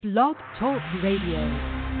Blog Talk Radio.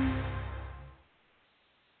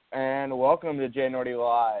 And welcome to Jnorty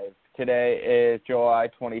Live. Today is July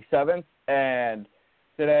 27th, and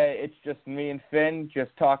today it's just me and Finn just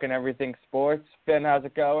talking everything sports. Finn, how's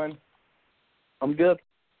it going? I'm good.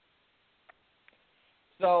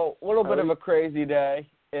 So, a little bit of a crazy day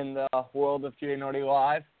in the world of Jnorty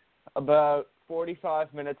Live. About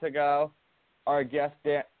 45 minutes ago, our guest,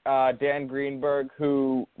 Dan Greenberg,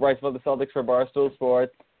 who writes about the Celtics for Barstool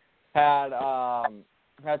Sports, had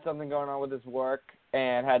something going on with his work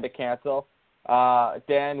and had to cancel.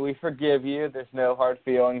 Dan, we forgive you. There's no hard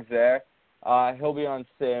feelings there. He'll be on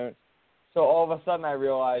soon. So all of a sudden I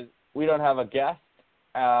realized we don't have a guest,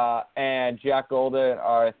 and Jack Golden,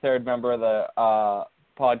 our third member of the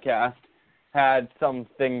podcast, had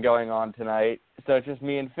something going on tonight. So it's just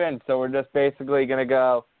me and Finn. So we're just basically going to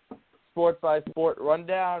go sport by sport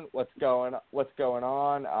rundown, what's going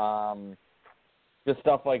on, just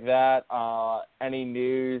stuff like that. Any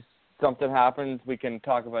news, something happens, we can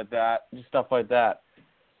talk about that, just stuff like that.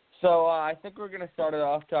 So I think we're going to start it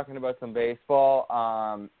off talking about some baseball.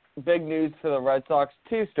 Big news for the Red Sox,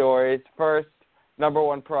 two stories. First, number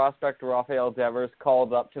one prospect Rafael Devers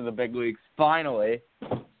called up to the big leagues finally,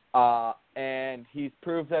 and he's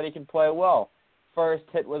proved that he can play well. First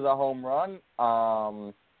hit was a home run.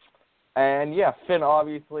 And, yeah, Finn,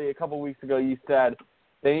 obviously, a couple weeks ago you said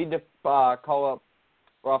they need to call up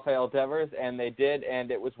Rafael Devers, and they did,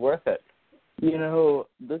 and it was worth it. You know,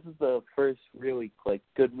 this is the first really,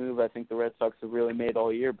 good move I think the Red Sox have really made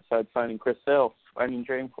all year besides signing Chris Sale,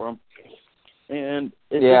 trading for him. And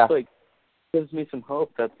it just, gives me some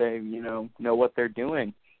hope that they, know what they're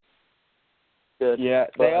doing. Good. Yeah,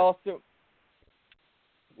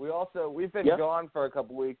 we've been gone for a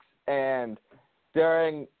couple weeks, and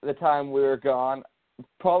during the time we were gone,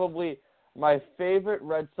 probably my favorite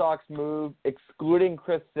Red Sox move, excluding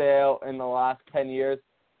Chris Sale in the last 10 years,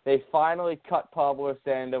 they finally cut Pablo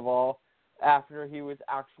Sandoval after he was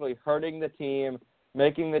actually hurting the team,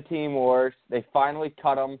 making the team worse. They finally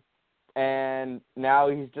cut him, and now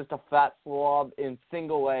he's just a fat slob in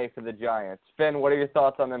single A for the Giants. Finn, what are your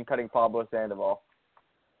thoughts on them cutting Pablo Sandoval?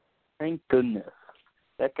 Thank goodness.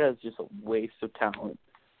 That guy's just a waste of talent.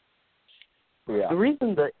 Yeah. The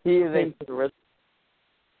reason that he is the Red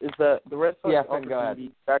is that the Red Sox offered him the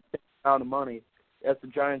exact same amount of money as the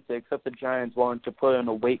Giants did, except the Giants wanted to put in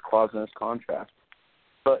a weight clause in his contract.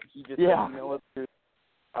 But he just said, you know what,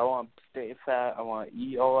 I want to stay fat, I want to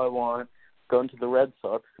eat all I want, go into the Red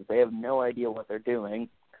Sox because they have no idea what they're doing.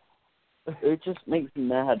 It just makes me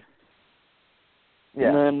mad.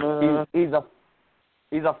 Yeah, and then,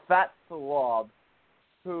 he's a fat slob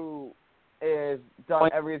who is done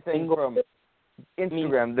everything from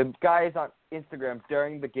Instagram. The guy is on Instagram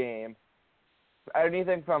during the game.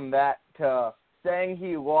 Anything from that to saying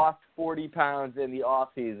he lost 40 pounds in the off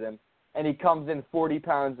season, and he comes in 40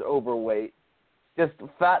 pounds overweight. Just a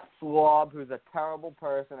fat slob who's a terrible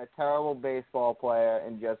person, a terrible baseball player,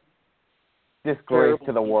 and just disgrace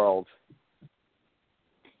to the world.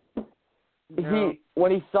 No.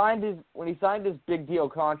 When he signed his big deal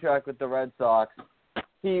contract with the Red Sox,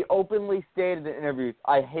 he openly stated in interviews,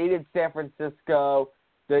 I hated San Francisco.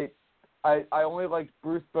 I only liked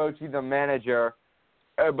Bruce Bochy, the manager,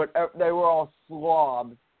 but they were all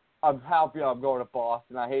slobs. I'm happy I'm going to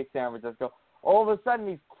Boston. I hate San Francisco. All of a sudden,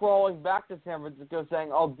 he's crawling back to San Francisco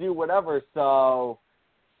saying, I'll do whatever. So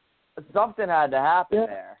something had to happen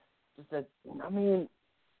there. I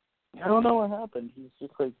don't know what happened. He's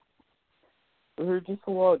just there are just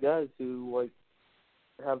a lot of guys who,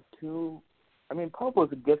 have two. Pablo's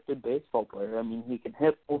a gifted baseball player. He can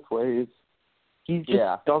hit both ways. He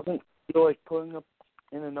just doesn't feel like putting up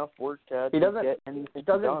in enough work to get anything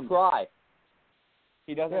done. He doesn't try.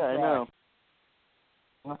 He doesn't try. I know.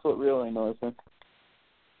 That's what really annoys me.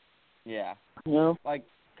 Yeah.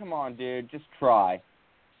 Come on, dude. Just try.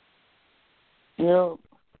 And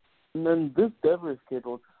then this Devers kid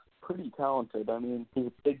looks pretty talented. He's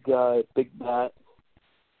a big guy, big bat.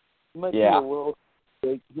 He might be a little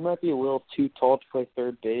big. He might be a little too tall to play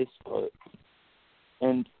third base,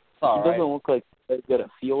 he doesn't look like he's good at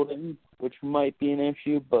fielding, which might be an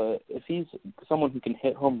issue. But if he's someone who can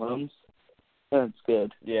hit home runs, then it's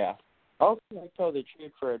good. Yeah. I also like how they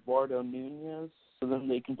trade for Eduardo Nunez, so then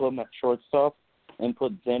they can put him at shortstop and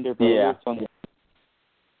put Xander Bogaerts on the.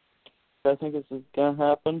 I think this is gonna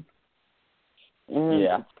happen. And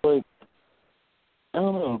it's I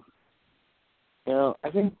don't know. I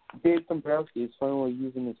think Dave Dombrowski is finally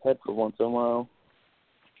using his head for once in a while.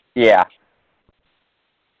 Yeah.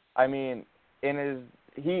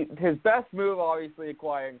 His best move, obviously,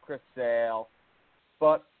 acquiring Chris Sale,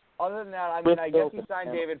 but other than that, I mean, I guess he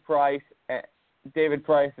signed David Price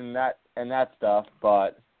and that stuff,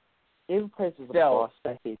 but David Price is a boss.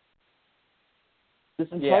 I hate this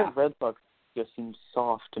entire Red Sox just seems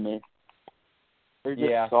soft to me. They're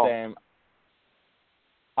just soft. Same.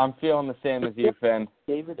 I'm feeling the same as you, Finn.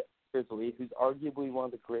 David Eckersley, who's arguably one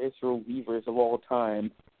of the greatest relievers of all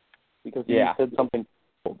time, because he said something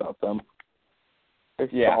about them. They're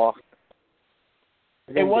soft.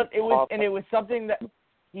 It was something that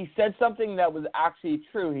he said something that was actually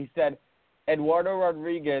true. He said Eduardo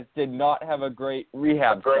Rodriguez did not have a great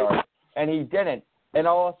rehab start, and he didn't. And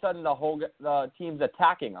all of a sudden, the team's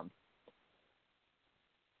attacking him.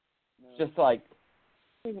 No. Just like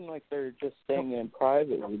even like they're just saying it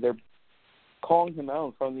privately. They're calling him out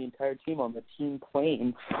in front of the entire team on the team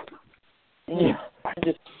plane. Yeah.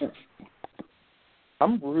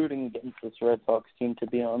 I'm rooting against this Red Sox team, to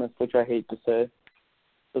be honest, which I hate to say.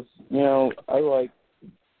 Because, you know, I like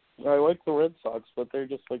the Red Sox, but they're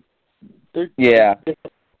just like they're a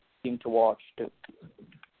team to watch too.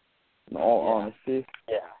 In all honesty.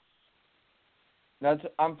 Yeah.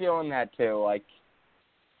 I'm feeling that too. Like,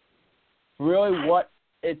 really,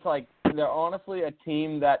 it's like they're honestly a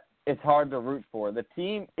team that it's hard to root for. The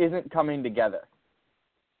team isn't coming together.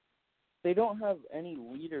 They don't have any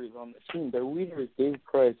leaders on the team. Their leader is David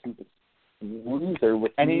Price, who's a loser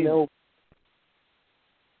with no.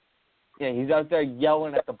 Yeah, he's out there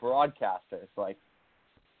yelling at the broadcasters. Like,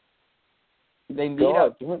 they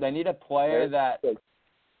need a player that.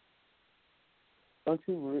 Don't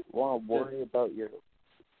you want to worry about your?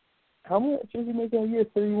 How much is he making a year?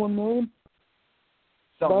 $31 million.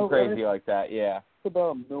 Something crazy like that. Yeah. It's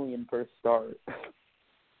about $1 million per start.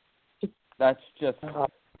 That's just.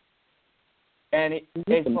 And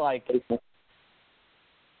it's like.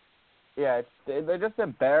 Yeah, they're just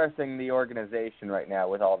embarrassing the organization right now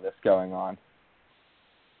with all this going on.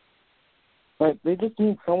 Like, they just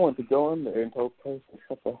need someone to go in there and tell Price to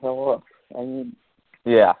shut the hell up. I mean...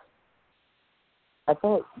 Yeah. I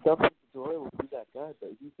thought Justin Pedroia would be that guy,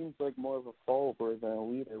 but he seems like more of a follower than a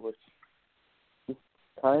leader, which is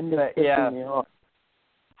kind of pissing me off.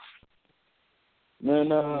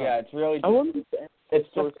 Then, it's really... I wonder if any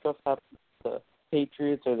sort of stuff happens to the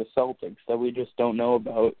Patriots or the Celtics that we just don't know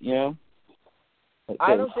about, you know?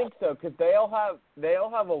 I don't think so, because they all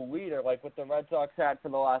have a leader, like what the Red Sox had for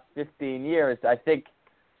the last 15 years. I think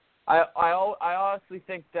I honestly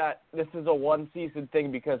think that this is a one-season thing,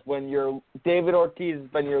 because when David Ortiz has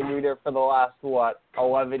been your leader for the last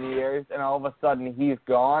 11 years, and all of a sudden he's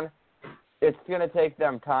gone, it's going to take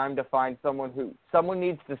them time to find someone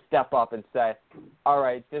needs to step up and say, all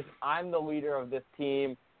right, I'm the leader of this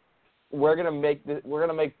team. We're going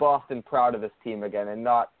to make Boston proud of this team again, and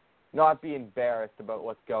not be embarrassed about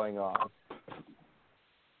what's going on.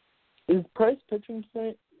 Is Price pitching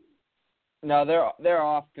tonight? No, they're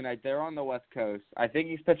off tonight. They're on the West Coast. I think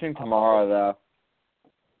he's pitching tomorrow, though.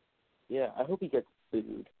 Yeah, I hope he gets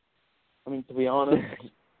sued. I mean, to be honest.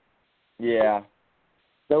 Yeah.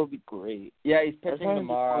 That would be great. Yeah, he's pitching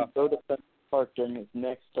tomorrow. Go to Central Park during his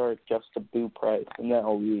next start just to boo Price, and then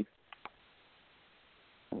I'll leave.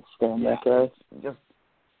 Stand that guy.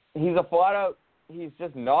 He's a flat-out. He's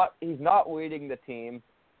not leading the team.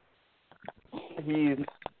 He's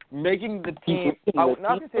making the team. I'm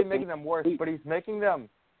not going to say making them worse, but he's making them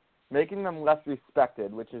less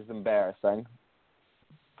respected, which is embarrassing.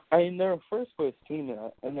 I mean, they're a first-place team,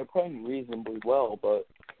 and they're playing reasonably well, but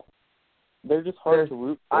they're just hard to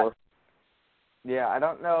root for. I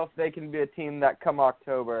don't know if they can be a team that come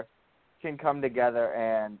October can come together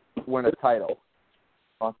and win a title.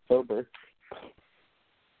 October.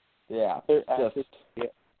 Yeah, they're just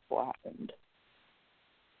get flattened.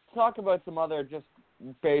 Talk about some other just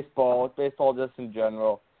baseball just in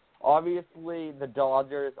general. Obviously, the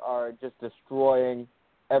Dodgers are just destroying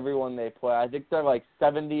everyone they play. I think they're like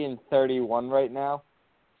 70-31 right now.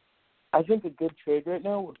 I think a good trade right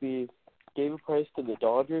now would be David Price to the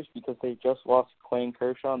Dodgers, because they just lost Clayton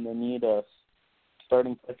Kershaw and they need a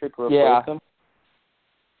starting pitcher to replace him.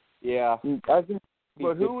 Yeah. I think.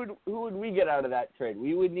 But who would we get out of that trade?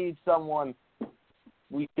 We would need someone.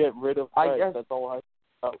 We get rid of Price. That's all I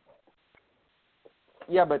know.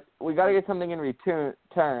 Yeah, but we got to get something in return.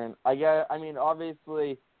 I mean,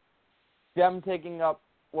 obviously, them taking up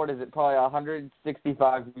probably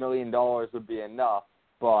 $165 million would be enough.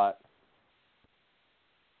 But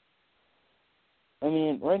I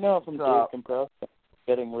mean, right now, if I'm Dave Compressed,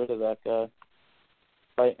 getting rid of that guy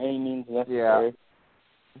by any means necessary. Yeah.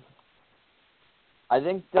 I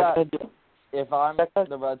think that if I'm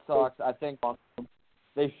the Red Sox, I think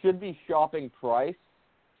they should be shopping Price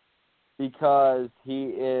because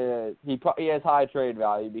he has high trade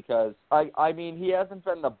value because I mean he hasn't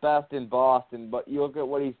been the best in Boston, but you look at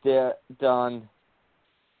what he's done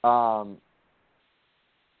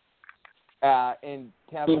in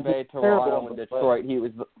Tampa Bay, Toronto, and Detroit.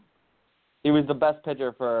 He was the best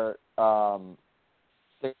pitcher for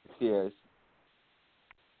 6 years.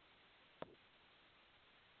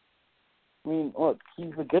 I mean, look,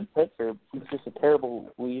 he's a good pitcher. He's just a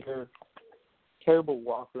terrible leader, terrible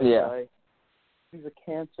walker guy. He's a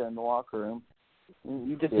cancer in the locker room.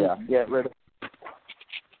 You just need to get rid of him.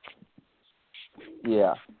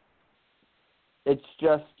 Yeah. It's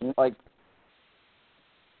just like,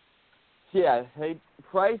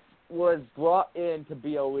 Price was brought in to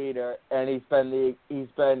be a leader, and he's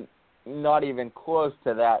been not even close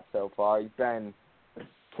to that so far. He's been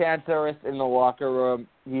cancerous in the locker room.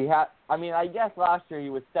 I guess last year he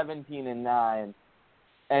was 17-9,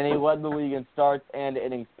 and he led the league in starts and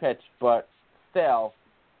innings pitched, but still,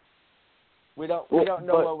 we don't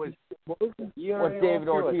know what David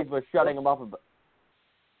Ortiz was shutting him up about.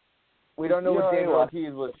 We don't know what David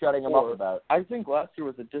Ortiz was shutting him up about. I think last year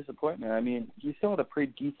was a disappointment. I mean, he still had a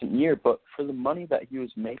pretty decent year, but for the money that he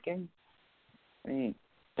was making, I mean,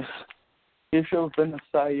 he should have been a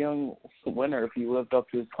Cy Young winner if he lived up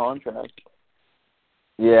to his contract.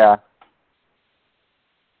 Yeah.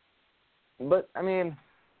 But, I mean,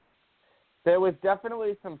 there was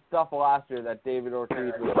definitely some stuff last year that David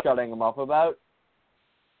Ortiz was shutting him up about,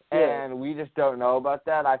 and we just don't know about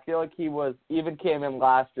that. I feel like he came in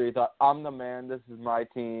last year, he thought, I'm the man, this is my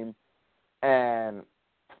team, and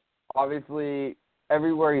obviously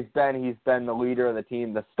everywhere he's been the leader of the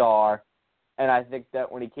team, the star, and I think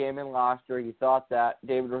that when he came in last year, he thought that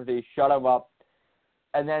David Ortiz shut him up,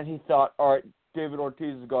 and then he thought, all right, David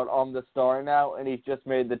Ortiz has got, I'm the star now, and he's just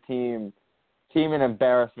made the team an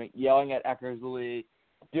embarrassment, yelling at Eckersley,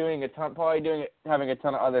 having a ton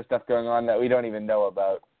of other stuff going on that we don't even know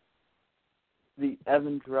about. The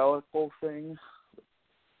evangelical thing.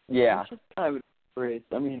 Yeah. It's just kind of a disgrace.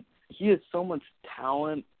 I mean, he has so much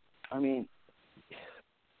talent. I mean,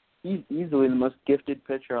 he's easily the most gifted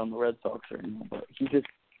pitcher on the Red Sox right now, but he's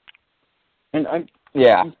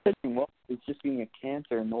pitching well. He's just being a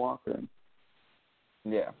cancer in the locker room.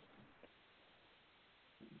 Yeah.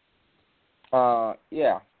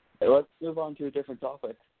 Hey, let's move on to a different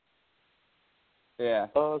topic. Yeah.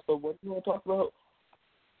 So what do you want to talk about?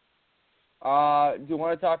 Do you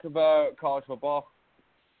want to talk about college football?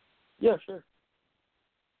 Yeah, sure.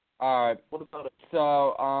 All right. What about it?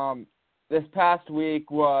 So, this past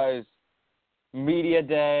week was media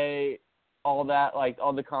day, all that, like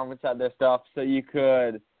all the conference had their stuff, so you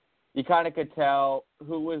kind of could tell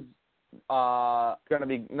who was not gonna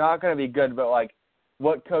be good, but like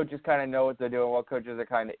what coaches kind of know what they're doing, what coaches are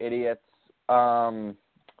kind of idiots. And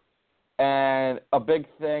a big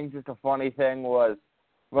thing, just a funny thing, was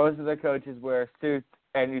most of the coaches wear suits,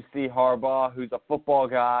 and you see Harbaugh, who's a football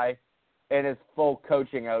guy, in his full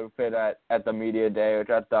coaching outfit at the media day, which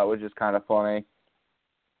I thought was just kind of funny.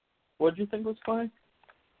 What did you think was funny?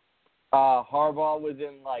 Harbaugh was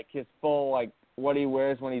in like his full, like what he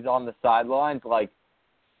wears when he's on the sidelines, like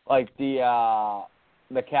the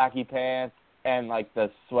khaki pants and like the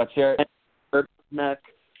sweatshirt, neck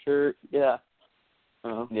shirt, yeah.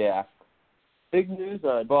 Yeah. Big news.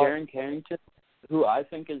 Darren Carrington, who I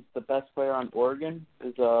think is the best player on Oregon,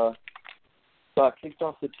 is got kicked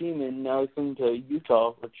off the team and now he's going to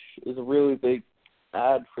Utah, which is a really big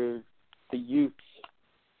ad for the Utes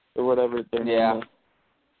or whatever their name is.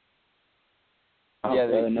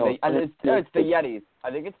 It's the Yetis.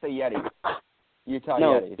 I think it's the Yetis. Utah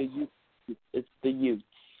Yetis. It's the Utes.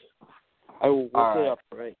 I will look it up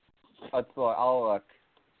right. I'll look.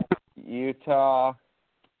 Utah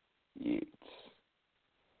Utes.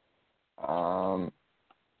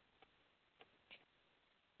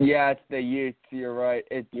 Yeah, it's the Utes. You're right.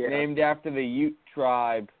 It's named after the Ute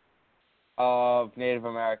tribe of Native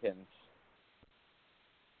Americans.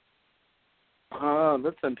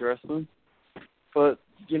 That's interesting. But,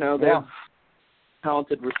 they have a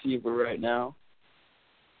talented receiver right now.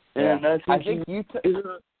 And I think Utah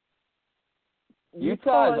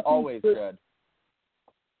is always good.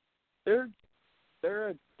 They're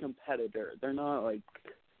a competitor. They're not like,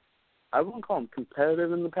 I wouldn't call them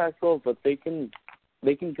competitive in the Pac-12, but they can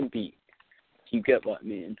compete. You get what I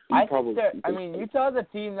mean? Utah's a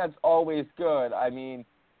team that's always good. I mean,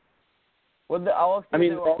 last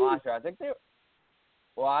year. I think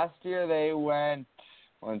last year they went.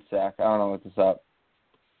 1 sec. I don't know what this up.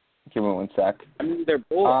 Give me 1 sec. I mean, they're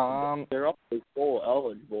both. They're always bowl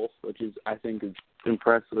eligible, which is, I think, is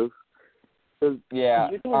impressive. Yeah.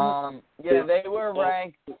 They were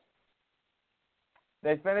ranked.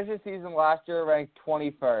 They finished the season last year ranked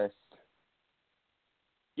 21st.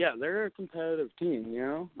 Yeah, they're a competitive team,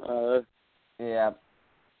 you know? Yeah.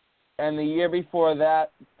 And the year before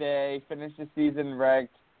that, they finished the season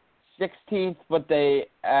ranked 16th, but they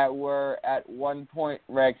were at one point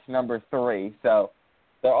ranked number 3. So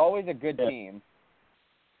they're always a good team.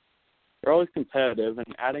 They're always competitive,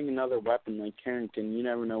 and adding another weapon like Carrington, you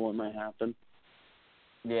never know what might happen.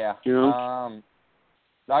 Yeah. You know?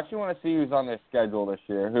 I actually want to see who's on their schedule this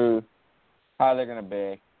year, how they're going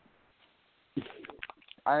to be.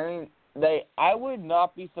 I mean, I would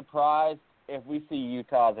not be surprised if we see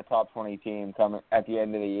Utah as a top 20 team coming at the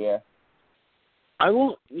end of the year.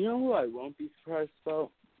 You know who I won't be surprised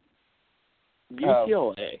about?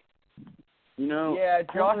 UCLA. You know? Yeah,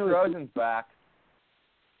 Josh Rosen's back.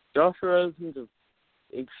 Josh Rosen's an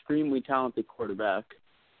extremely talented quarterback.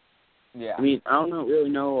 Yeah. I mean, I don't really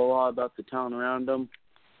know a lot about the talent around him,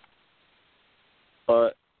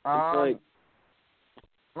 but it's like...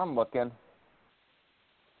 I'm looking.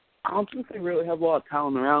 I don't think they really have a lot of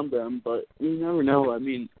talent around them, but you never know. I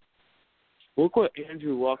mean, look what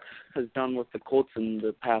Andrew Luck has done with the Colts in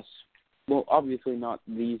the past, well, obviously not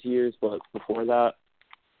these years, but before that.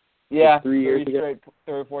 Yeah, like 3 years ago.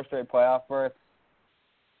 3 or 4 straight playoff berths.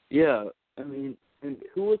 Yeah, I mean, and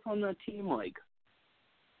who was on that team, like?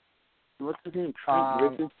 What's his name?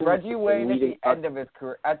 Reggie Wayne at the end of his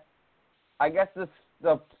career. I guess the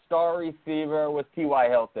star receiver was T.Y.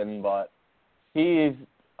 Hilton, but he's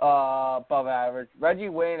above average. Reggie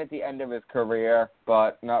Wayne at the end of his career,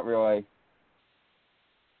 but not really.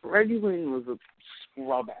 Reggie Wayne was a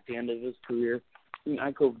scrub at the end of his career. I mean,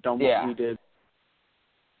 I could have done what he did.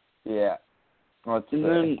 Yeah.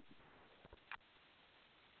 Then,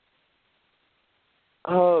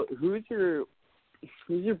 who's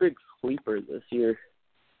your big sleeper this year?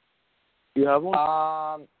 Do you have one?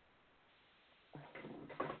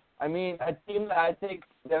 I mean, a team that I think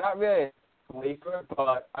they're not really a sleeper,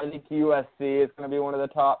 but I think USC is going to be one of the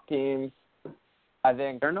top teams. I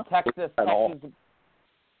think Texas at all.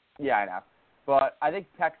 Yeah, I know. But I think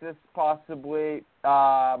Texas, possibly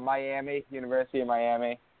Miami, University of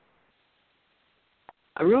Miami.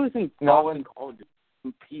 I really think Boston College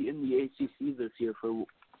will compete in the ACC this year for,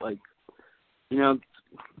 like, you know,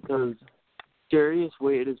 because Darius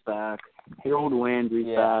Wade is back, Harold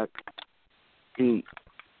Landry's back, and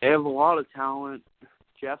they have a lot of talent.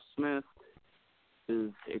 Jeff Smith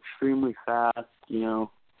is extremely fast, you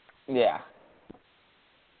know. Yeah.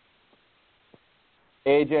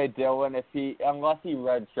 A.J. Dillon, unless he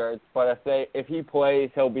redshirts, but if he plays,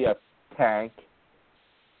 he'll be a tank.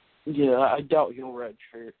 Yeah, I doubt he'll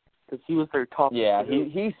redshirt because he was their top. Yeah,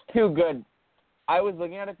 he's too good. I was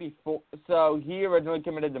looking at it before. So he originally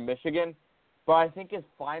committed to Michigan, but I think his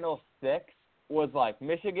final 6 was like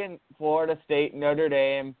Michigan, Florida State, Notre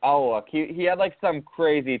Dame. Oh, look, he had like some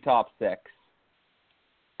crazy top 6,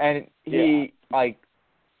 and he decided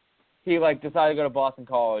to go to Boston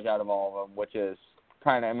College out of all of them, which is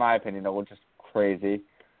kind of, in my opinion, which is crazy.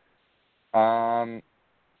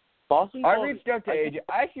 Boston. I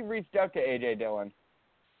actually reached out to AJ Dillon,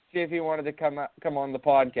 see if he wanted to come on the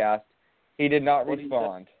podcast. He did not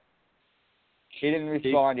respond. He didn't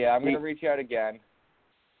respond yet. I'm going to reach out again.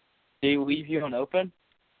 Did he leave you on open?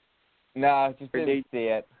 No, just didn't see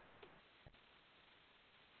it.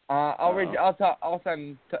 I'll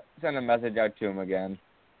send a message out to him again.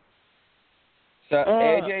 So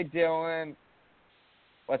AJ Dillon,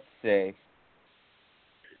 let's see.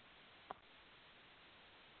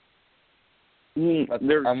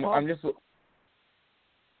 I'm just.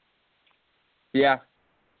 Yeah.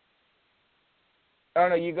 Oh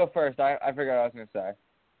no, you go first. I forgot what I was gonna say.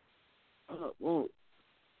 Well,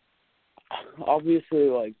 obviously,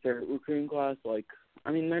 like their recruiting class, like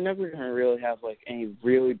I mean, they're never gonna really have like any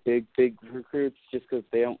really big recruits just because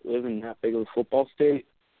they don't live in that big of a football state.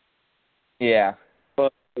 Yeah.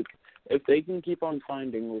 But like, if they can keep on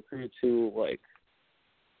finding recruits who like,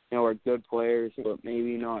 you know, are good players, but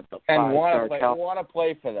maybe not the and want to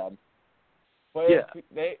play for them. Players,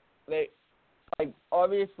 they like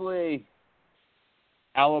obviously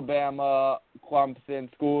Alabama,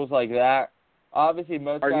 Clemson, schools like that. Obviously,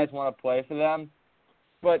 most guys want to play for them,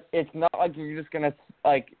 but it's not like you're just gonna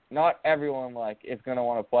like. Not everyone is gonna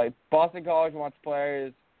want to play. Boston College wants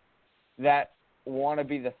players that want to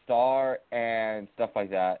be the star and stuff like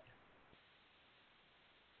that.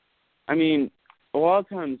 I mean, a lot of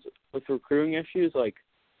times with recruiting issues, like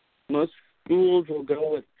most schools will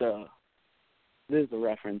go with this is a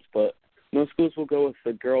reference, but most schools will go with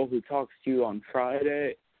the girl who talks to you on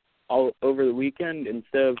Friday all over the weekend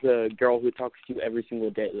instead of the girl who talks to you every single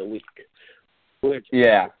day of the week. Which is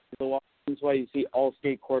a lot That's why you see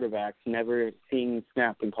all-state quarterbacks never seeing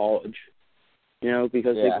snap in college.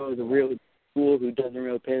 Because they go to the real school who doesn't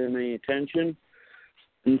really pay them any attention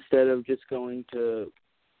instead of just going to,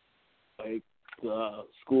 like, the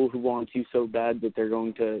school who wants you so bad that they're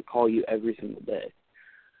going to call you every single day.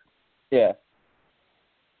 Yeah.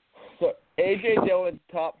 So A.J. Dillon's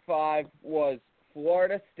top 5 was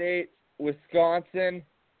Florida State, Wisconsin,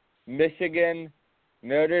 Michigan,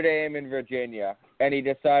 Notre Dame, and Virginia. And he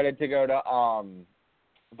decided to go to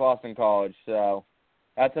Boston College. So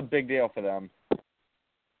that's a big deal for them.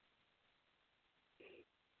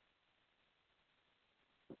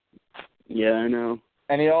 Yeah, I know.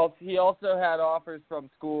 And he also had offers from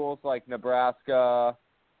schools like Nebraska,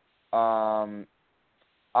 Iowa,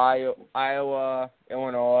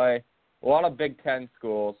 Illinois, a lot of Big Ten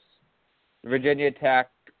schools, Virginia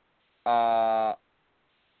Tech,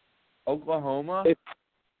 Oklahoma,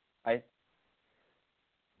 I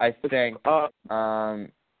think.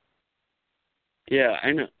 Yeah,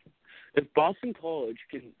 I know. If Boston College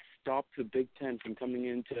can stop the Big Ten from coming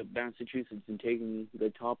into Massachusetts and taking the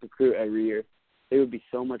top recruit every year, they would be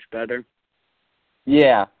so much better.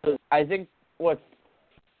 Yeah. I think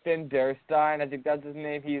Finn Durstein, I think that's his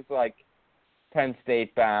name, he's like Penn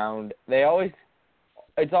State bound.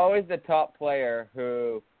 It's always the top player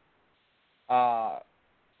who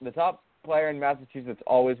the top player in Massachusetts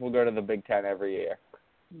always will go to the Big Ten every year.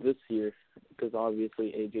 This year, because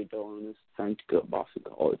obviously A.J. Dillon is signed to go to Boston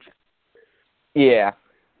College. Yeah.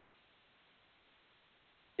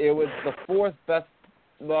 It was the fourth best.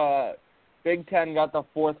 The Big Ten got the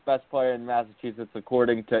fourth best player in Massachusetts,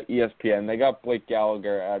 according to ESPN. They got Blake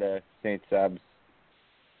Gallagher out of St. Seb's.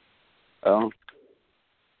 Oh.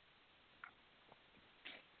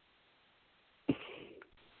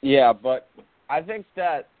 Yeah, but I think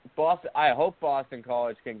that I hope Boston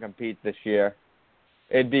College can compete this year.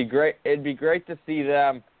 It'd be great. It'd be great to see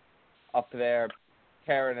them up there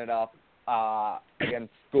tearing it up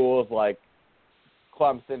against schools like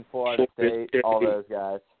Clemson, Florida State, all those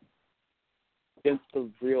guys. Against the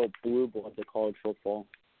real blue bloods of college football.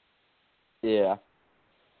 Yeah.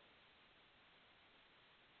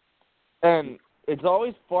 And it's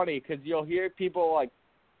always funny because you'll hear people like,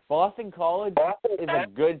 Boston College is a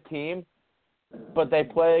good team, but they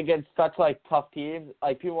play against such, like, tough teams.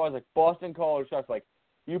 Like, people are like, Boston College sucks. Like,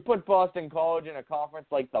 you put Boston College in a conference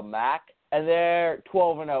like the MAC, and they're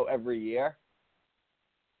 12-0 every year.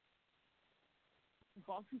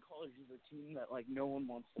 Boston College is a team that, like, no one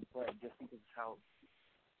wants to play just because of how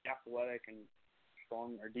athletic and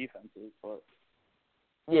strong their defense is. But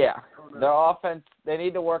yeah, their offense, they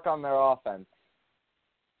need to work on their offense.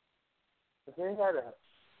 If they had a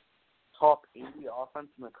top 80 offense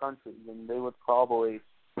in the country, then they would probably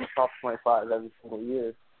be top 25 every single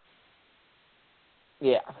year.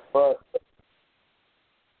 Yeah. But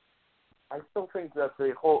I still think that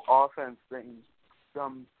the whole offense thing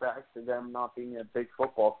comes back to them not being a big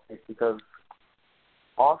football state, because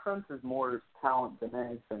offense is more talent than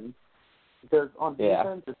anything. Because on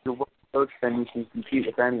defense, if you're well coached, then you can compete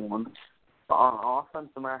with anyone. But on offense,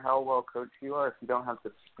 no matter how well coached you are, if you don't have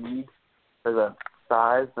the speed or the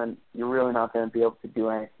size, then you're really not going to be able to do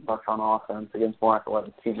anything much on offense against more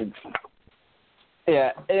athletic teams.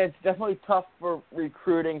 Yeah, and it's definitely tough for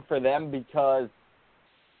recruiting for them because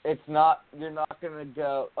you're not going to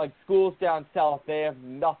go, like schools down south, they have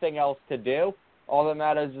nothing else to do. All that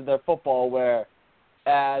matters is their football,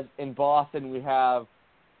 whereas in Boston we have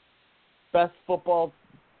best football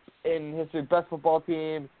in history, best football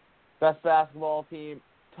team, best basketball team,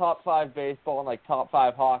 top 5 baseball, and like top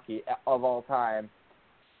 5 hockey of all time.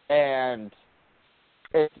 And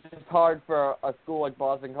it's just hard for a school like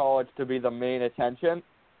Boston College to be the main attention,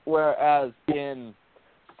 whereas in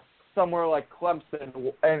somewhere like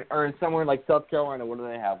Clemson or in somewhere like South Carolina, what do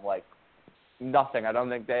they have? Like nothing. I don't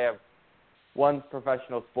think they have one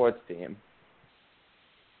professional sports team.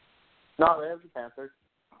 No, they have the Panthers.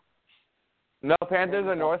 No, Panthers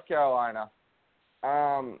are North Carolina.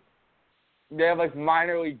 They have like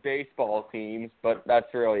minor league baseball teams, but that's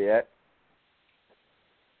really it.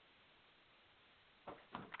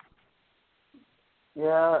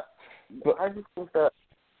 Yeah, but I just think that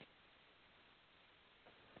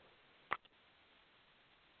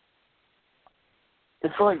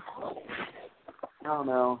it's like, I don't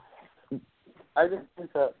know. I just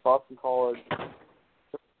think that Boston College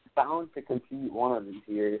is bound to compete one of these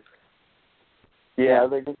years. Yeah,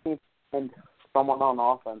 they just need to find someone on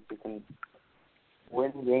offense who can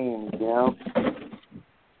win games, you know?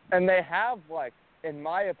 And they have, like, in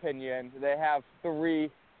my opinion, they have 3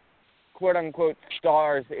 quote-unquote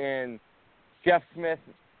stars in Jeff Smith,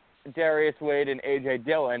 Darius Wade and A.J.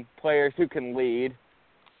 Dillon, players who can lead.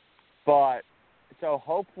 But so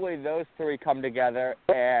hopefully those three come together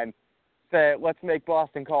and say, let's make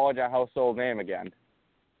Boston College a household name again.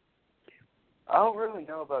 I don't really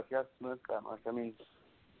know about Jeff Smith that much. I mean,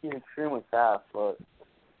 he's extremely fast, but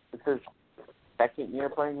it's his second year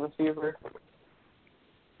playing receiver,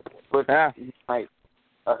 which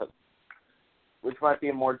might be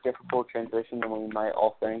a more difficult transition than we might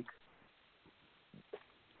all think.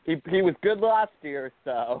 He was good last year,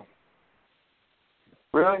 so.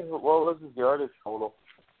 Really? What was his yardage total?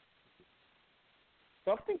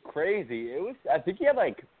 Something crazy. I think he had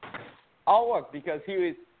I'll look because he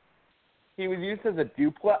was used as a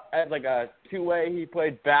duplex, as like a two-way. He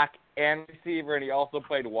played back and receiver, and he also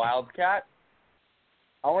played wildcat.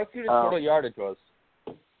 I want to see what his total yardage was.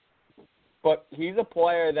 But he's a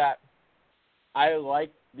player that I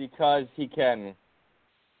like because he can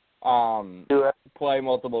play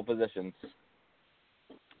multiple positions.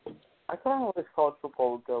 I kind of wish college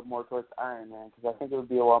football would go more towards Iron Man because I think it would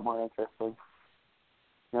be a lot more interesting.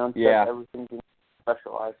 You know, instead of everything being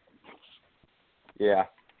specialized. Yeah.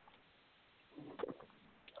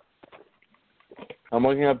 I'm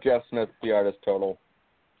looking up Jeff Smith's yardage total.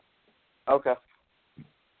 Okay.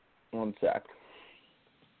 1 sec.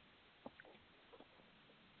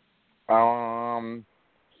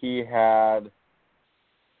 He had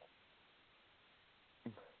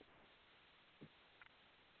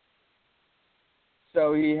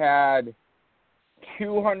he had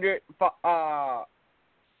 400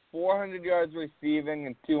 yards receiving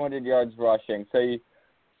and 200 yards rushing. So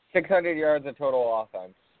 600 yards of total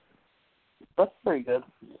offense. That's pretty good.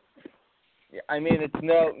 Yeah, I mean, it's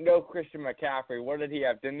no Christian McCaffrey. What did he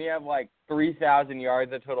have? Didn't he have 3,000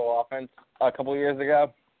 yards of total offense a couple years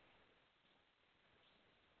ago?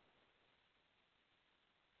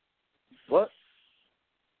 What?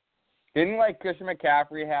 Didn't Christian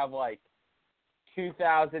McCaffrey have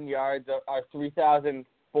 2,000 yards or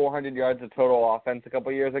 3,400 yards of total offense a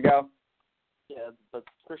couple years ago? Yeah, but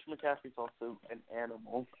Christian McCaffrey's also an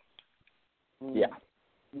animal. Yeah.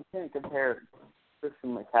 You can't compare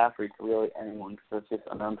Christian McCaffrey to really anyone because it's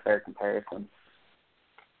just an unfair comparison.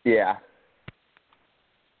 Yeah.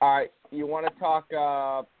 All right, you want to talk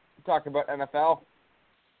about NFL? All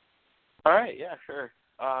right, yeah, sure.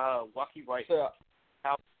 Waukee White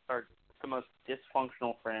are the most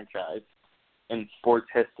dysfunctional franchise in sports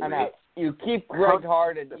history. I know. You keep Greg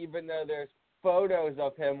Harden, even though there's photos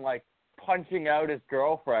of him punching out his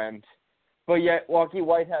girlfriend, but yet Waukee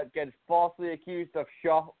Whitehead gets falsely accused of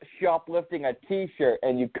shoplifting a T-shirt,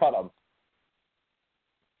 and you cut him.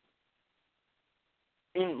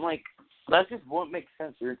 And that just won't make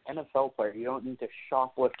sense. You're an NFL player. You don't need to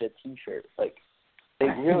shoplift a T-shirt. They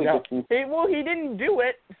really no. He didn't do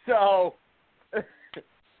it, so.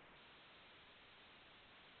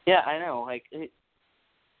 Yeah, I know. It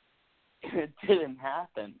didn't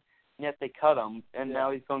happen. And yet they cut him, and now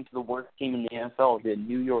he's going to the worst team in the NFL, the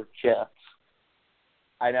New York Jets.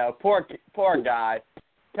 I know. Poor guy.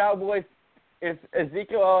 Cowboys, if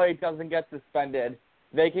Ezekiel Elliott doesn't get suspended,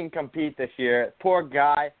 they can compete this year. Poor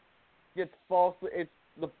guy gets it's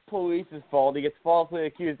the police's fault. He gets falsely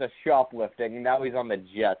accused of shoplifting, and now he's on the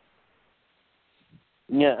Jets.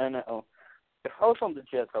 Yeah, I know. If I was on the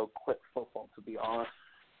Jets, I would quit football, to be honest.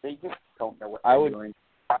 They just don't know what they're doing.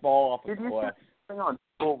 Fall off a cliff. Thing on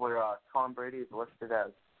Google where Tom Brady is listed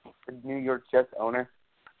as the New York Jets owner.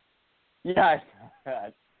 Yeah,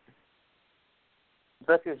 that's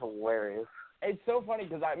just hilarious. It's so funny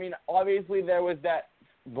because, obviously there was that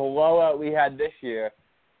blowout we had this year,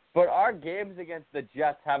 but our games against the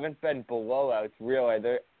Jets haven't been blowouts, really.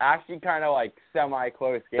 They're actually kind of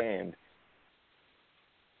semi-close games.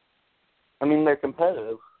 They're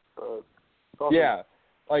competitive. Yeah.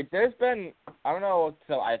 There's been, I don't know,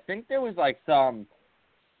 so I think there was, some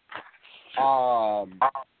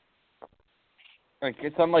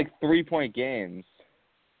 3-point games.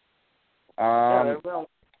 Yeah, there's been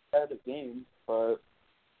competitive games, but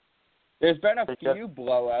there's been a few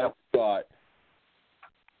blowouts, but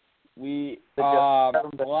we, so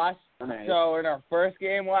in our first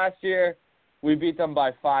game last year, we beat them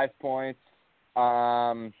by 5 points.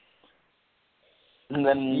 And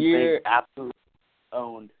then they absolutely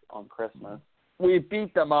owned on Christmas. We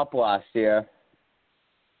beat them up last year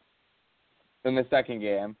in the second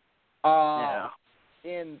game.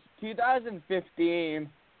 In 2015,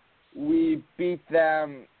 we beat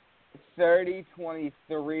them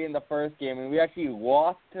 30-23 in the first game, and we actually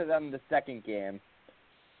lost to them the second game.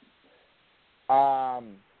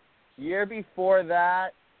 Year before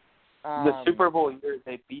that, the Super Bowl year,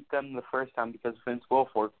 they beat them the first time because Vince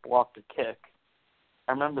Wilfork blocked a kick.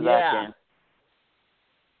 I remember that game.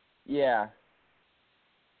 Yeah.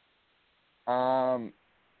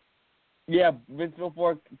 Yeah, Vince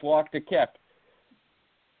Wilfork blocked a kick.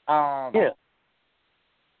 Yeah.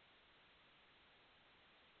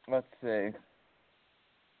 Let's see.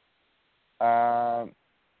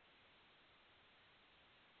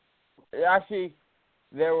 Actually,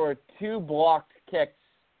 there were 2 blocked kicks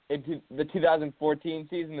into the 2014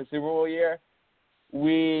 season, the Super Bowl year.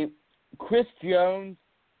 Chris Jones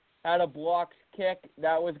had a blocked kick.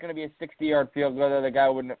 That was going to be a 60-yard field goal. The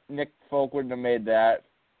guy Nick Folk wouldn't have made that.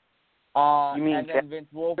 You mean and then Vince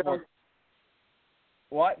Wilfork.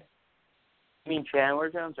 What? You mean Chandler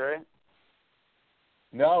Jones, right?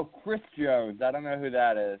 No, Chris Jones. I don't know who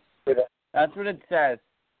that is. That's what it says.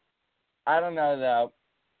 I don't know, though.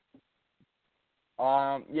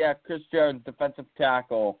 Yeah, Chris Jones, defensive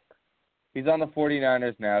tackle. He's on the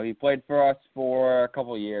 49ers now. He played for us for a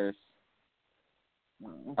couple years.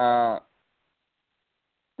 Just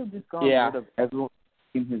gone rid of everyone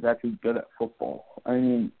who's actually good at football. I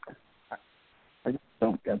mean, I just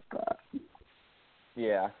don't get that.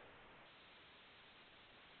 Yeah.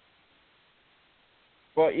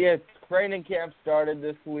 But, yeah, training camp started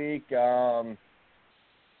this week. A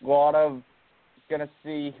lot of going to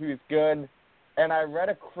see who's good. And I read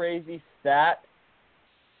a crazy stat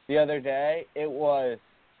the other day. It was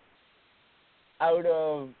out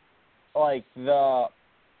of, like,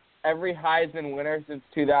 every Heisman winner since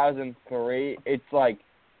 2003, it's, like,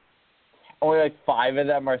 only, like, 5 of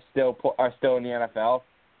them are still in the NFL.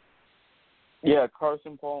 Yeah,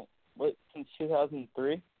 Carson Palmer, since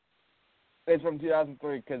 2003? It's from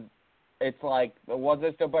 2003 because it's, like, the ones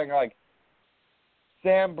they're still playing are, like,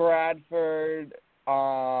 Sam Bradford,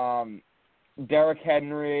 Derrick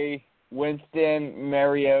Henry, Winston,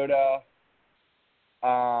 Mariota,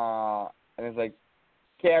 and there's like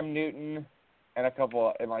Cam Newton and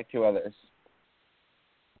like 2 others.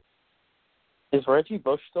 Is Reggie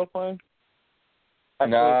Bush still playing?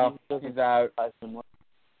 No, he's out.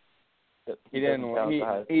 He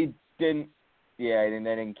didn't. He didn't. Yeah, they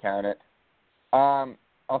didn't count it. I'll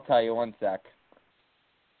tell you 1 sec.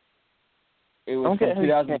 It was from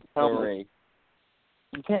 2003.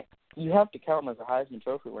 You have to count him as a Heisman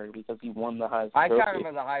Trophy winner because he won the Heisman Trophy. I count him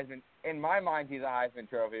as a Heisman. In my mind, he's a Heisman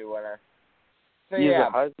Trophy winner. So, he's yeah.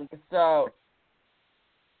 A Heisman.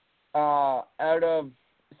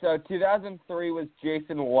 So 2003 was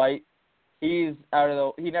Jason White. He's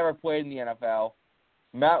he never played in the NFL.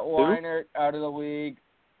 Matt Leinart out of the league.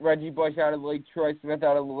 Reggie Bush out of the league. Troy Smith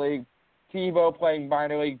out of the league. Tebow playing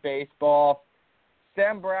minor league baseball.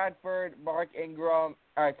 Sam Bradford, Mark Ingram.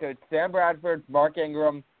 All right, so it's Sam Bradford, Mark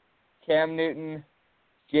Ingram, Cam Newton,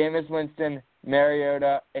 Jameis Winston,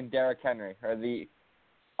 Mariota, and Derrick Henry are the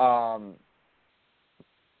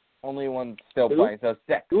only ones still playing. So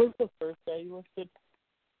 6. Who was the first guy you listed?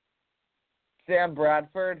 Sam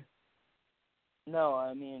Bradford. No,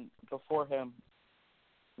 I mean before him.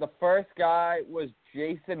 The first guy was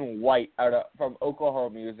Jason White from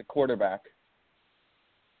Oklahoma. He was a quarterback.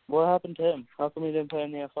 What happened to him? How come he didn't play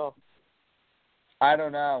in the NFL? I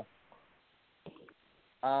don't know.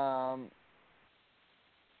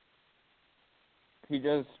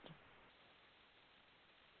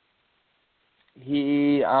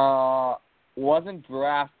 He wasn't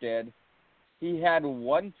drafted. He had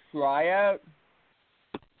 1 tryout.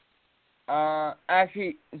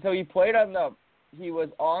 Actually, so he was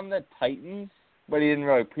on the Titans, but he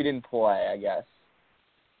didn't play, I guess.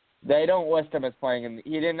 They don't list him as playing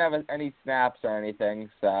he didn't have any snaps or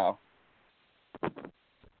anything, so.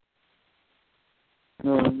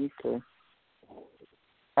 No, okay.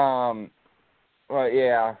 Well,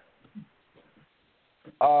 yeah.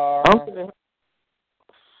 Okay.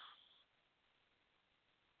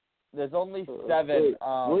 There's only 7.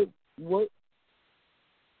 What?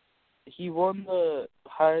 He won the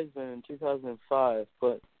Heisman in 2005,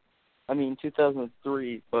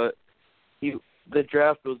 2003, but the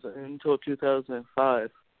draft was until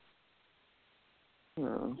 2005.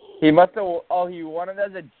 He must have. Oh, he won it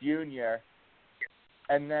as a junior,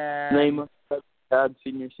 and then. They must have had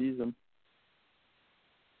senior season.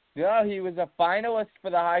 No, he was a finalist for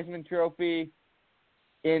the Heisman Trophy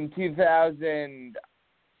in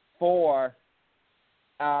 2004.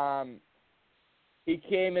 He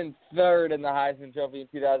came in 3rd in the Heisman Trophy in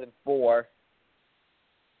 2004.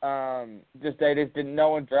 No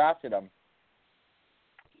one drafted him.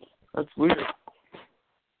 That's weird.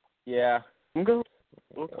 Yeah. I'm gonna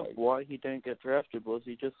look up why he didn't get drafted. Was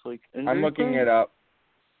he just injured? I'm looking it up.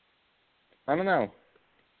 I don't know.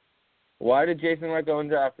 Why did Jason White go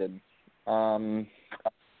undrafted?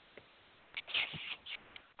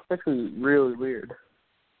 Actually, really weird.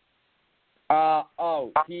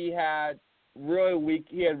 He had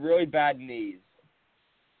really bad knees.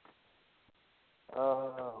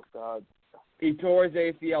 Oh, God. He tore his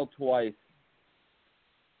ACL twice.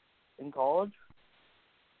 In college?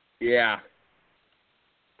 Yeah.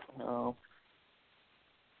 No.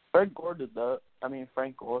 Frank Gore did that.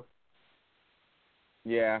 Frank Gore.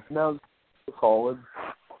 Yeah. No, college.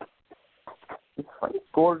 Is Frank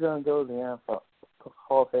Gore going to go to the NFL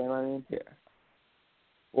Hall of Fame, Yeah.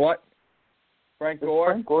 What? Frank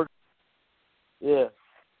Gore? Frank Gore? Yeah.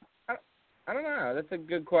 I don't know. That's a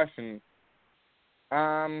good question.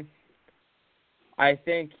 I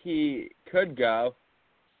think he could go,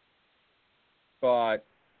 but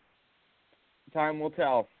time will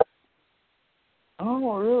tell. I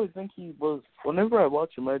don't really think he was. Whenever I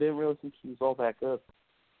watched him, I didn't really think he was all that good.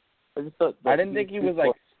 I just thought. I didn't think he was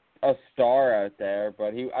like a star out there,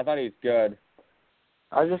 but I thought he was good.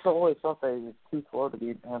 I just always thought that he was too slow to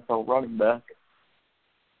be an NFL running back.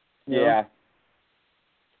 Yeah.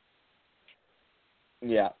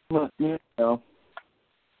 Yeah. But, you know.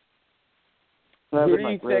 Who do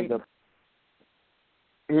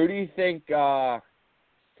you think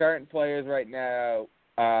current players right now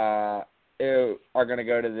are going to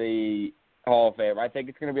go to the Hall of Fame? I think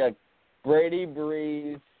it's going to be like Brady,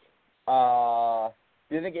 Breeze. Do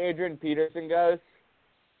you think Adrian Peterson goes?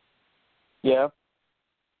 Yeah.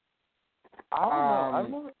 I don't know. I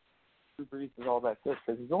don't know if Breeze is all that good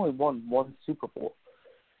because he's only won one Super Bowl.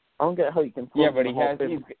 I don't get how you can. Yeah, but he's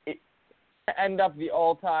end up the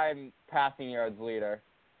all-time passing yards leader.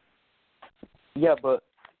 Yeah, but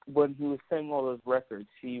when he was setting all those records,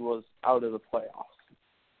 he was out of the playoffs.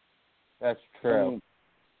 That's true.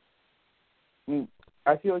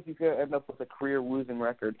 I feel like he's going to end up with a career losing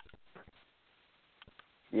record.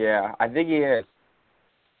 Yeah, I think he is.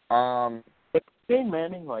 But Peyton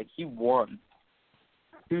Manning, he won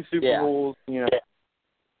 2 Super Bowls. You know,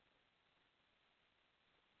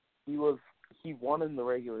 he won in the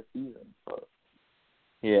regular season. But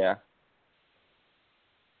yeah.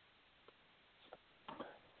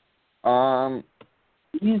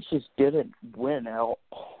 He just didn't win out.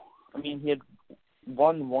 He had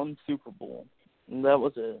won 1 Super Bowl, and that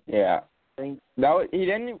was it. Yeah. No, he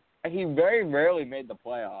didn't. He very rarely made the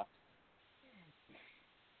playoffs.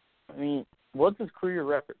 What's his career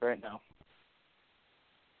record right now?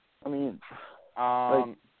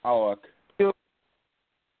 I'll look.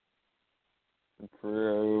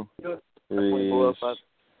 Career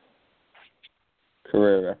record.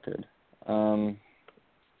 Career record.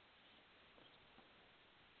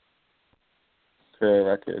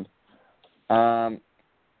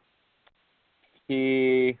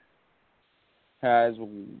 He has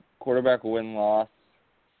quarterback win-loss.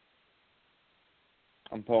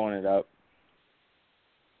 I'm pulling it up.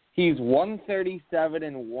 He's 137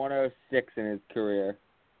 and 106 in his career.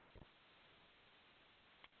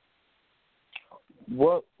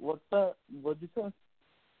 What's that? What'd you say?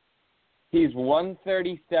 He's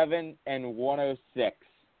 137 and 106.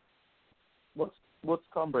 What's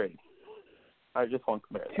Tom Brady? I just want to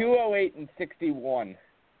compare that. 208 and 61.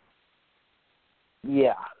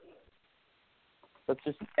 Yeah. That's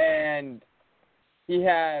just. And he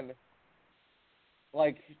had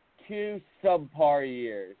 2 subpar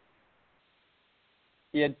years.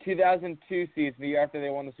 He had 2002 season, the year after they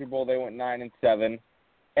won the Super Bowl, they went 9-7.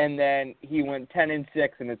 And then he went 10-6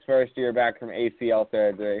 in his first year back from ACL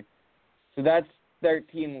surgery. So that's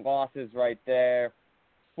 13 losses right there.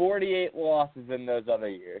 48 losses in those other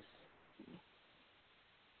years.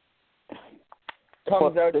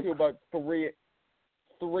 Comes out to about 3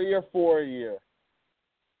 or 4 a year.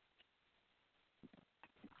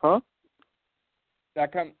 Huh?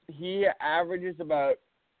 He averages about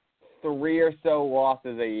 3 or so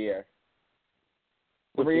losses a year.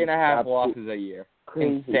 3.5 losses a year.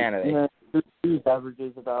 Crazy. Insanity. He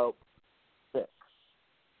averages about 6,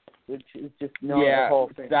 which is just not the whole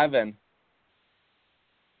thing. 7.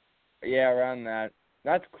 Yeah, around that.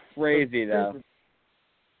 That's crazy, though.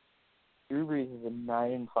 Drew Brees is a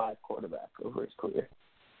 9-5 quarterback over his career.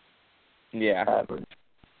 Yeah. Average.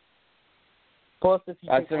 Plus, if you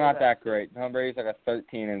that's not that great. Tom Brady's like a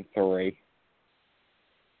 13-3.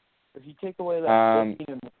 If you take away that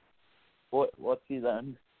 15, what's he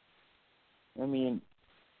then?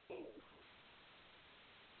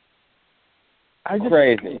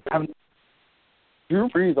 Crazy. Drew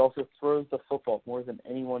Brees also throws the football more than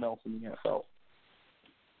anyone else in the NFL.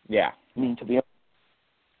 Yeah. To be honest.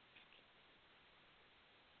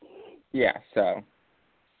 Yeah, so.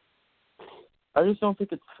 I just don't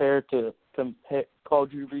think it's fair to call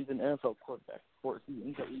Drew Brees an NFL quarterback before he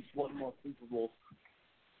ends at least 1 more Super Bowl.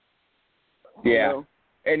 Yeah.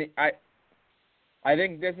 And I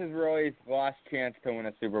think this is really his last chance to win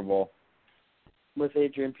a Super Bowl. With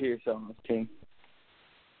Adrian Peterson on his team.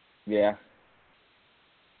 Yeah.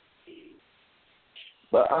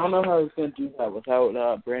 But I don't know how he's going to do that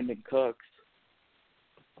without Brandon Cooks.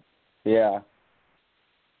 Yeah.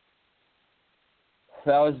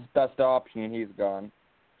 That was his best option, and he's gone.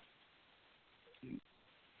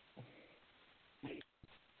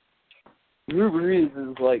 Drew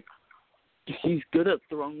Brees is like, he's good at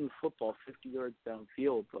throwing the football 50 yards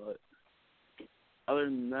downfield, but other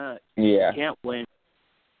than that, yeah, he can't win,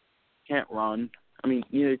 can't run. I mean,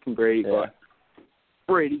 neither can Brady, yeah. but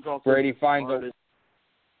Brady's also Brady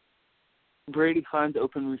finds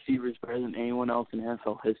open receivers better than anyone else in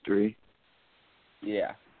NFL history.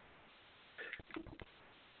 Yeah.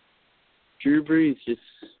 Drew Brees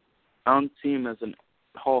I don't see him as a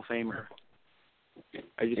Hall of Famer.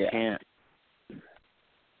 I just can't.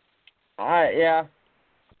 Yeah.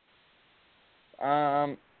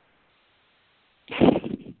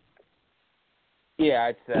 Yeah,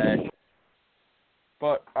 I'd say.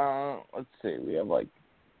 But let's see. We have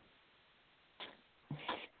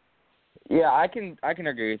yeah, I can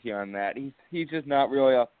agree with you on that. He's just not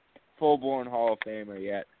really a full-blown Hall of Famer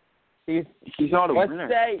yet. He's not a winner.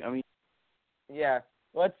 I mean, yeah.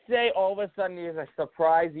 Let's say all of a sudden he has a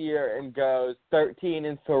surprise year and goes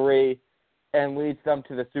 13-3 and leads them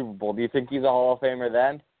to the Super Bowl. Do you think he's a Hall of Famer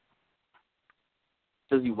then?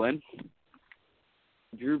 Does he win?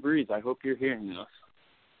 Drew Brees, I hope you're hearing this.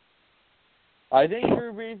 I think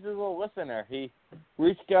Drew Brees is a listener. He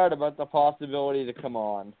reached out about the possibility to come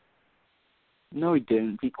on. No, he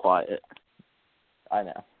didn't. Be quiet. I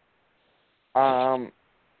know.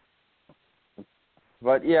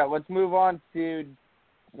 But yeah, let's move on to.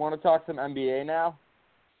 Want to talk some NBA now?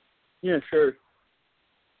 Yeah, sure.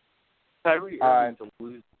 Kyrie Irving's a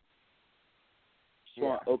loser. Just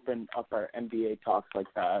want to open up our NBA talks like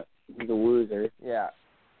that. He's a loser. Yeah.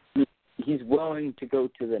 He's willing to go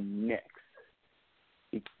to the Knicks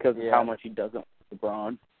because of how much he doesn't like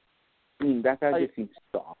LeBron. I mean, that guy just seems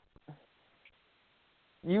soft.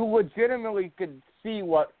 You legitimately could see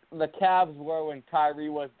what the Cavs were when Kyrie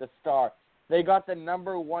was the star. They got the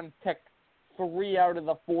number 1 pick 3 out of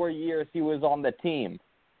the 4 years he was on the team.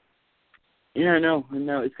 Yeah, I know. And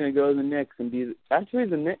now it's going to go to the Knicks and be actually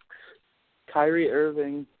the Knicks. Kyrie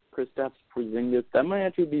Irving, Kristaps Porzingis. That might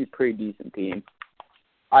actually be a pretty decent team.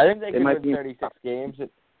 I think they could win 36 games.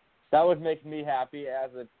 That would make me happy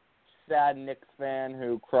as a sad Knicks fan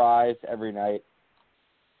who cries every night.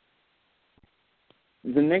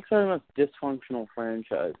 The Knicks are the most dysfunctional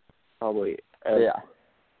franchise, probably. Yeah.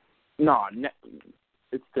 No,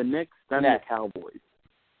 it's the Knicks, then the Cowboys.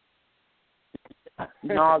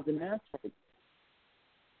 No, the Nets,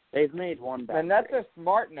 they've made one back. The Nets are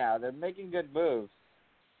smart now. They're making good moves.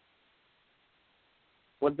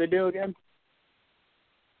 What'd they do again?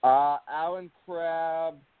 Alan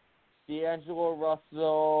Crabb, D'Angelo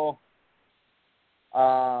Russell,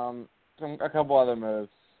 a couple other moves.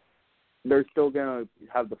 They're still going to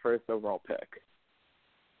have the first overall pick,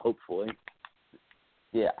 hopefully.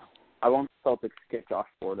 Yeah. I want the Celtics to get Josh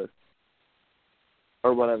Porter.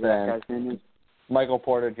 Or whatever that guy's name is. Michael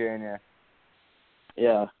Porter Jr.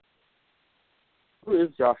 Yeah. Who is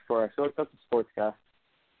Josh Porter? I feel like that's a sports guy.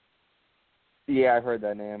 Yeah, I've heard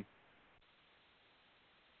that name.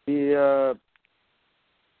 The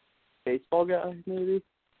baseball guy, maybe?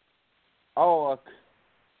 Oh, look.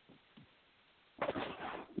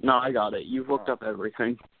 No, I got it. You've looked up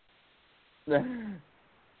everything. Josh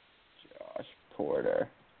Porter.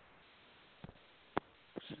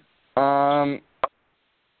 Oh,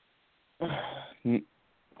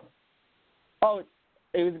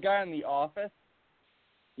 it was a guy in The Office?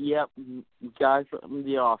 Yep, guy from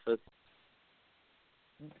The Office.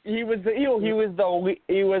 He was the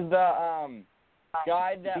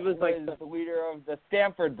guy that was the leader of the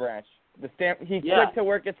Stanford branch. He quit to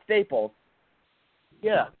work at Staples.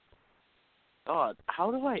 Yeah. God, how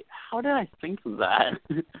did I think of that?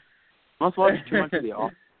 Must watch too much of The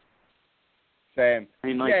Office. Same. I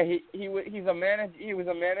mean, he's a manager. He was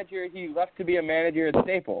a manager. He left to be a manager at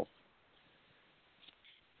Staples.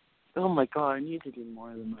 Oh my God, I need to do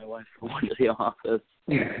more than my wife for one to The Office.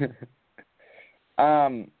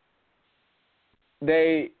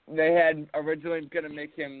 They had originally going to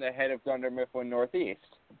make him the head of Thunder Mifflin Northeast.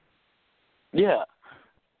 Yeah.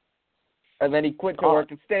 And then he quit to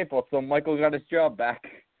work at Staples, so Michael got his job back.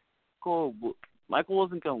 Cool. Michael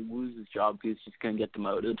wasn't going to lose his job. He was just going to get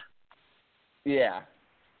demoted. Yeah.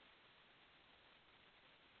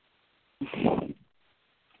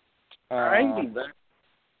 Alright, that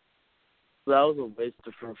was a waste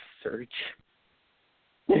of research.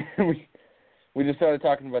 We just started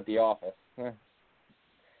talking about The Office. Yeah.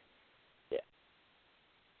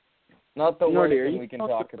 Not the Jnorty, worst thing we can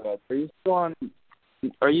talk about. Are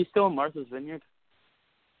you still in Martha's Vineyard?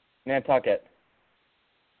 Nantucket.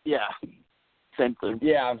 Yeah. Same thing.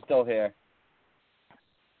 Yeah, I'm still here.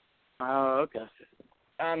 Oh, okay.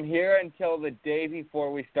 I'm here until the day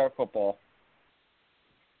before we start football.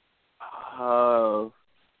 Oh.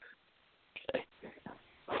 Okay.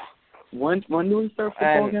 When do we start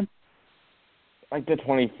football again? Like the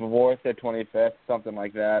 24th or 25th, something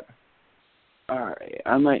like that. All right.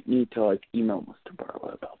 I might need to, like, email Mr.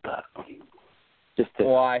 Barlow about that. Just to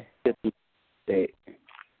Why? get the date.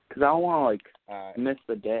 Because I don't want to, like, miss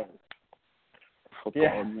the day. Football.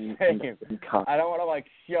 Yeah. I don't want to, like,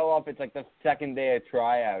 show up. It's like the second day of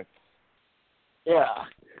tryouts. Yeah.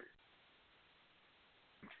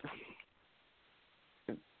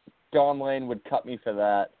 John Lane would cut me for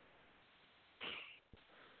that.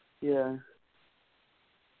 Yeah.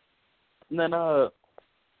 And then,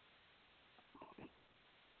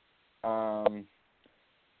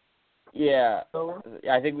 yeah. So,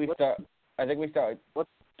 I think we start. What?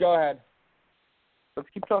 Go ahead. Let's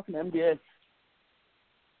keep talking NBA.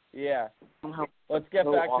 Yeah. Somehow Let's get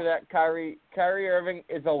back to that. Kyrie Irving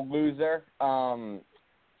is a loser.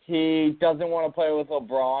 He doesn't want to play with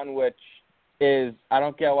LeBron, which is, I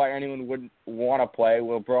don't get why anyone wouldn't want to play.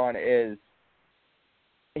 LeBron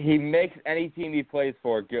he makes any team he plays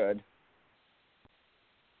for good.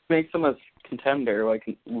 Makes him a contender, like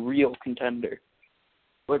a real contender,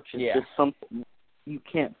 which is just something you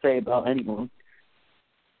can't say about anyone.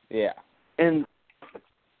 Yeah. And,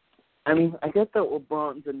 I mean, I get that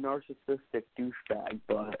LeBron's a narcissistic douchebag,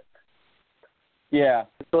 but yeah,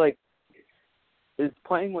 it's like, is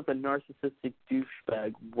playing with a narcissistic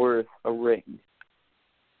douchebag worth a ring?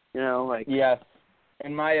 You know, like... Yes.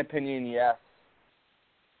 In my opinion, yes.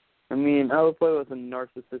 I mean, I would play with a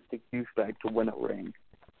narcissistic douchebag to win a ring.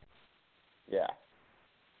 Yeah.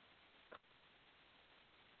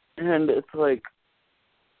 And it's like,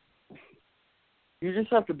 you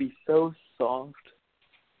just have to be so soft.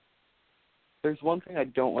 There's one thing I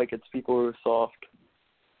don't like, it's people who are soft.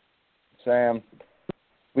 Sam,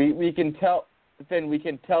 we can tell, Finn, we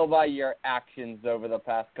can tell by your actions over the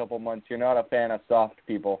past couple months you're not a fan of soft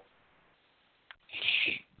people.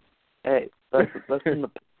 Hey, that's in the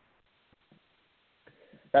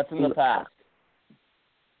That's in the past.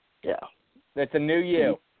 Yeah. It's a new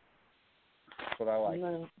you. That's what I like.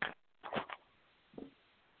 Yeah.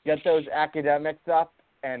 Get those academics up,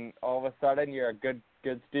 and all of a sudden you're a good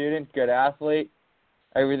student, good athlete.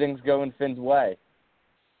 Everything's going Finn's way.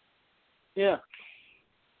 Yeah.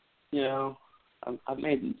 You know, I've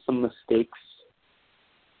made some mistakes.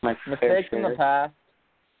 Mistakes in the past.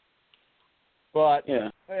 But, yeah.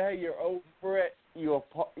 Hey, you're over it. You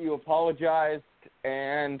apologized,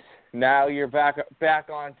 and now you're back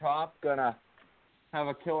on top, gonna have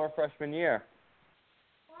a killer freshman year.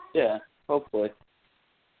 Yeah, hopefully.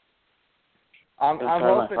 I'm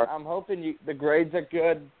hoping the grades are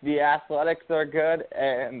good, the athletics are good,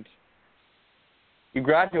 and you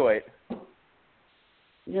graduate.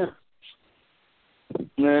 Yeah. And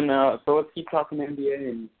then, so let's keep talking NBA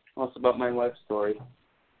and also about my life story.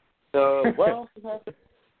 So, what else happened?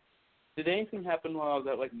 Did anything happen while I was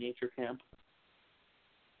at, like, nature camp?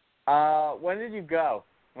 When did you go?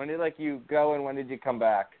 When did, you go, and when did you come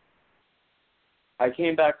back? I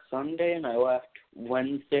came back Sunday, and I left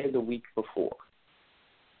Wednesday the week before.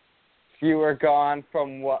 You were gone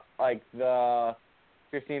from what, the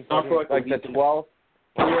 15th, 14th, the 12th?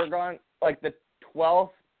 You were gone, the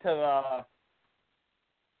 12th to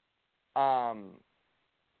the,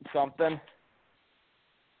 something?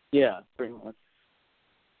 Yeah, pretty much.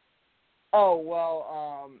 Oh,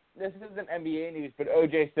 well, this isn't NBA news, but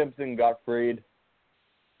O.J. Simpson got freed.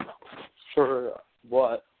 For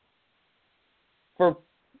what? From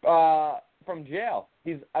jail.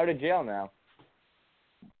 He's out of jail now.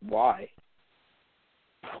 Why?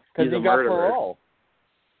 Because he got parole.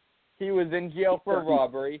 He was in jail for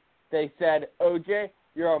robbery. They said, O.J.,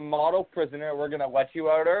 you're a model prisoner. We're going to let you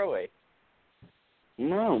out early.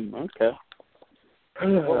 No, okay.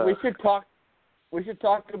 Well, we should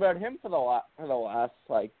talk about him for the last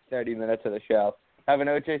 30 minutes of the show. Have an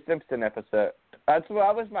O.J. Simpson episode. That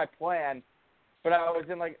was my plan, but I was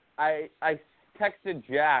in I texted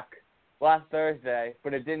Jack last Thursday,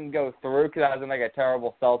 but it didn't go through because I was in a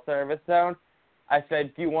terrible cell service zone. I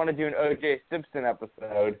said, do you want to do an O.J. Simpson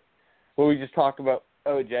episode where we just talk about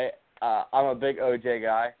O.J.? I'm a big O.J.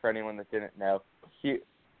 guy, for anyone that didn't know.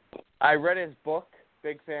 I read his book,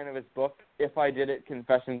 big fan of his book, If I Did It,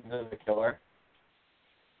 Confessions of the Killer.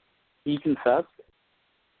 He confessed?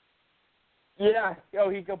 Yeah. Oh,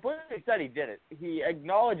 he completely said he did it. He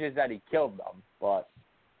acknowledges that he killed them, but.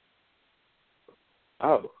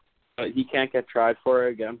 Oh. He can't get tried for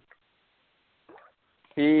it again?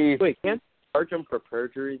 Wait, can't charge him for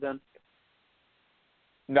perjury then?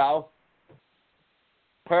 No.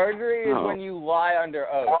 Perjury is when you lie under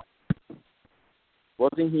oath.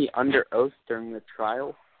 Wasn't he under oath during the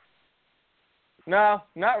trial? No,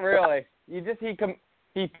 not really.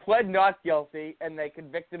 He pled not guilty, and they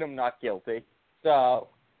convicted him not guilty. So.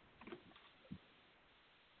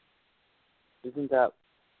 Isn't that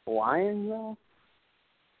lying though?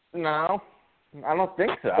 No, I don't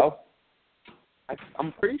think so.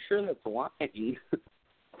 I'm pretty sure that's lying.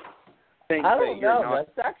 I don't know.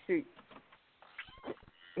 That's actually.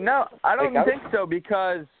 No, I don't think so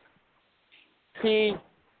because they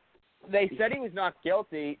said he was not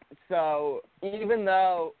guilty. So even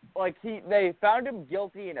though they found him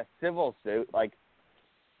guilty in a civil suit,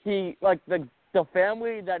 the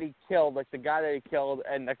family that he killed, the guy that he killed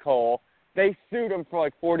and Nicole, they sued him for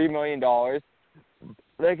 $40 million.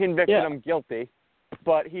 They convicted him guilty,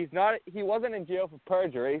 but he wasn't in jail for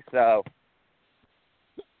perjury, so.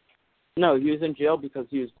 No, he was in jail because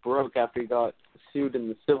he was broke after he got sued in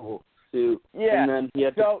the civil suit. Yeah. And then he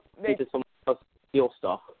had to pay to someone else to steal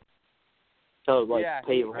stuff. So,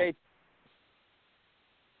 pay rent.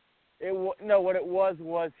 What it was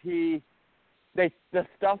the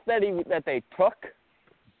stuff that they took,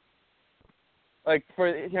 for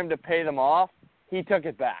him to pay them off, he took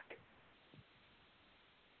it back.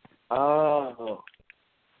 Oh.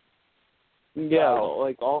 Yeah,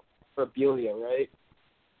 all memorabilia, right?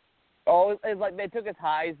 Oh, it's they took his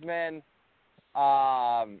Heisman,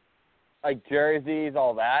 jerseys,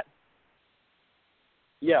 all that.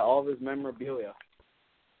 Yeah, all of his memorabilia.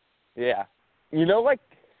 Yeah.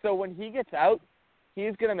 So when he gets out,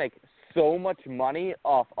 he's going to make so much money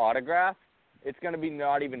off autographs, it's going to be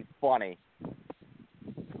not even funny.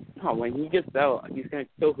 No, when he gets out, he's going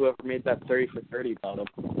to kill whoever made that 30 for 30 about him.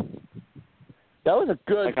 That was a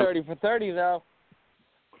good 30 for 30, though.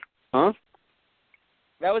 Huh?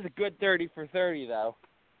 That was a good 30 for 30, though.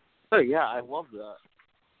 Oh, yeah, I love that.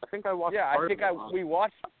 I think I watched we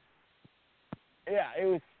watched. Yeah, it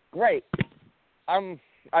was great.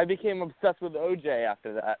 I became obsessed with OJ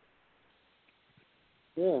after that.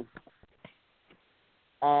 Yeah.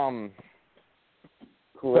 I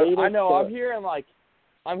know.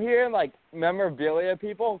 I'm hearing memorabilia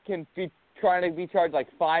people can be trying to be charged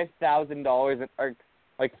 $5,000 or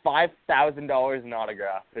 $5,000 an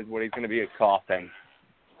autograph is what he's going to be costing.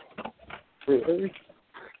 Really?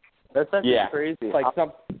 That's actually crazy.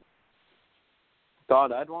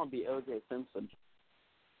 God, I'd want to be O.J. Simpson.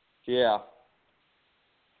 Yeah.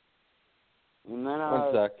 And then,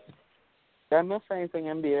 one sec. Did I miss anything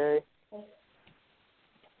NBA?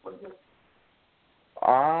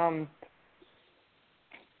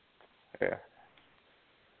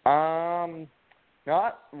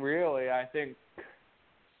 Not really. I think,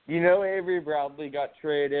 Avery Bradley got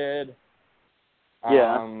traded.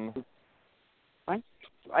 Yeah. Why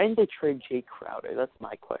didn't they trade Jay Crowder? That's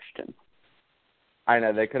my question. I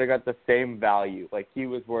know. They could have got the same value. He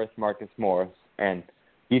was worth Marcus Morris, and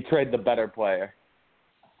you trade the better player.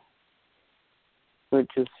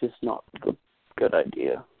 Which is just not a good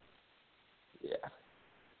idea. Yeah.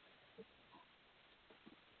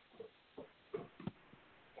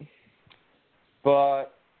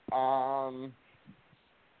 But, I'm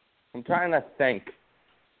trying to think.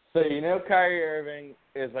 So, Kyrie Irving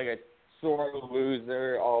is a sore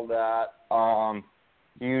loser, all that. That.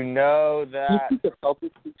 Do you think the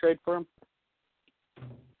Celtics would trade for him?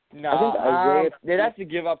 No, they'd have to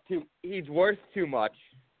give up he's worth too much.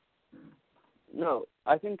 No,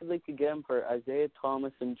 I think they could get him for Isaiah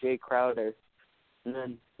Thomas and Jay Crowder, and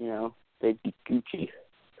then, they'd be Gucci.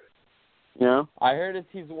 I heard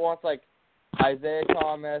he wants, Isaiah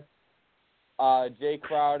Thomas, Jay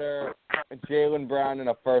Crowder, Jaylen Brown, and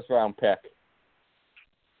a first-round pick.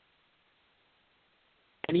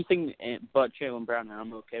 Anything but Jaylen Brown, and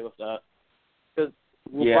I'm okay with that. Because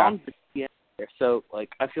LeBron's the there, so,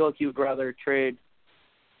 I feel like you would rather trade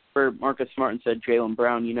for Marcus Smart instead of Jaylen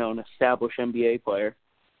Brown, an established NBA player.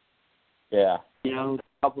 Yeah.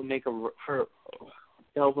 Help him make a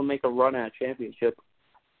run at a championship.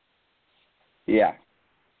 Yeah.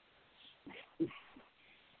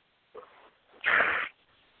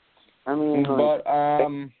 I mean, but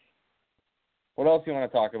what else do you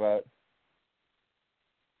want to talk about?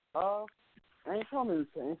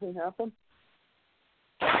 Anything happen?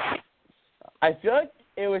 I feel like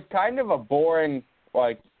it was kind of a boring,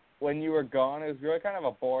 when you were gone, it was really kind of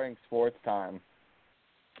a boring sports time.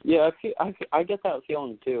 Yeah, I get that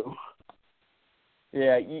feeling too.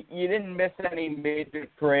 Yeah, you didn't miss any major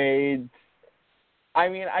trades. I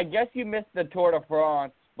mean, I guess you missed the Tour de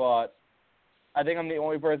France, but I think I'm the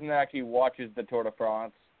only person that actually watches the Tour de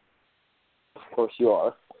France. Of course you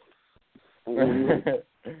are.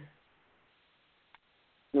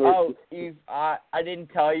 Oh, Eve, I didn't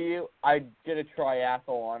tell you. I did a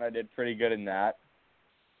triathlon. I did pretty good in that.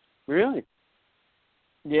 Really?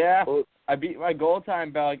 Yeah. Well, I beat my goal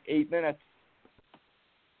time by like 8 minutes.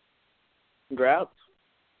 Congrats.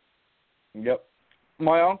 Yep.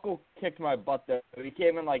 My uncle kicked my butt though. He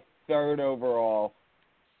came in like 3rd overall.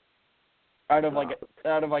 Out of like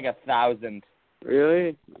 1,000.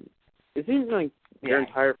 Really? It seems like your Yeah.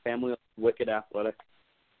 entire family is wicked athletic.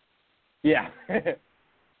 Yeah.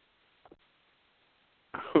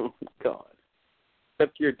 Oh, God.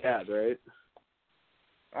 Except your dad, right?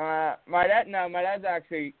 My dad's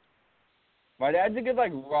a good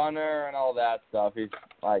like runner and all that stuff. He's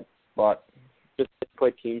like, but Just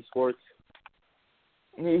play team sports.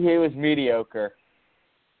 he was mediocre.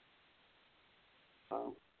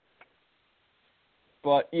 Oh.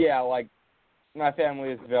 But yeah, like my family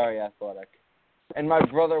is very athletic, and my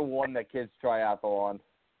brother won the kids triathlon.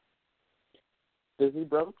 Does your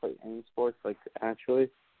brother play any sports, like, actually?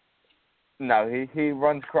 No, he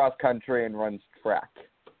runs cross country and runs track.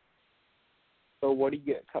 So what do you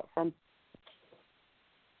get cut from?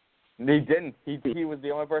 He didn't. He was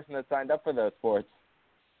the only person that signed up for those sports.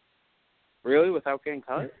 Really? Without getting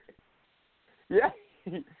cut? Yeah,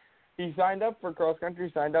 he signed up for cross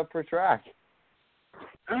country, signed up for track.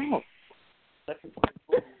 Oh. That's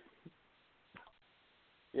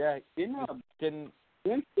Yeah, Didn't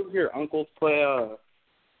your uncles play,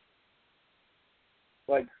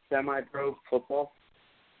 like, semi-pro football?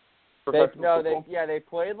 They Football?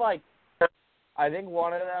 played like, I think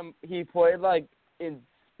one of them, he played like in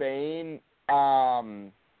Spain.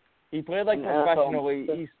 He played like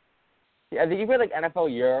professionally. I think he played like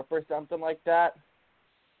NFL Europe or something like that.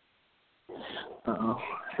 Uh-oh.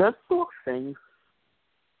 That's cool thing.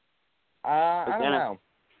 I don't know.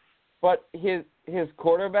 But his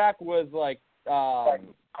quarterback was like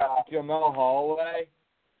Jamel Holloway,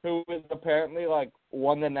 who was apparently like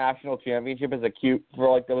won the national championship as that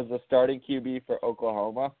was the starting QB for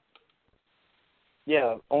Oklahoma.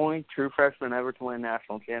 Yeah, only true freshman ever to win a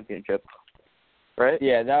national championship. Right?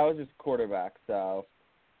 Yeah, that was his quarterback, so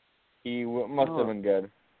he must have been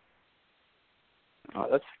good. Oh,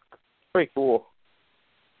 that's pretty cool.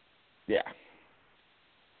 Yeah.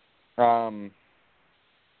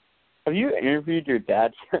 Have you interviewed your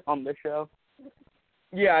dad on the show?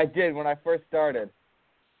 Yeah, I did when I first started.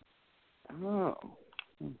 Oh.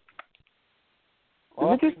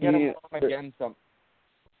 I'll have to get him on again some.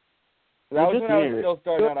 That was when I was still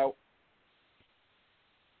starting out.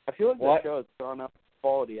 I feel like the show has gone up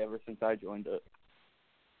quality ever since I joined it.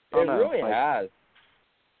 It really has.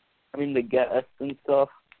 I mean, the guests and stuff.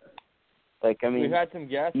 Like, I mean, we've had some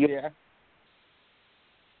guests, yeah.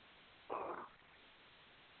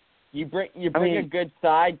 You bring a good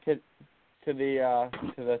side to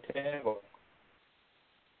the table.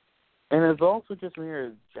 And it's also just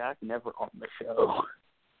weird, Jack never on the show.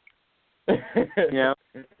 Yeah.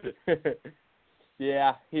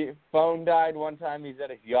 Yeah, phone died one time. He's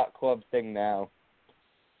at his yacht club thing now.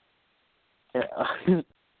 Yeah.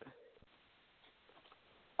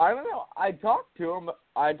 I don't know. I talk to him.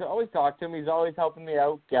 I always talk to him. He's always helping me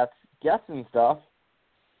out, guests and stuff.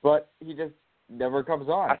 But he just never comes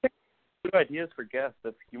on. I think good ideas for guests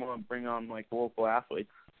if you want to bring on like local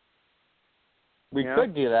athletes. We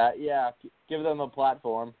could do that. Yeah, give them a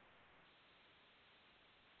platform.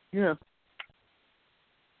 Yeah.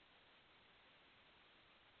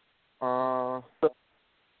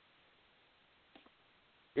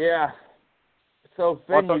 Yeah. So,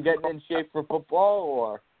 Finn, you getting in shape for football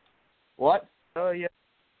or what? Oh, yeah.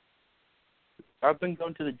 I've been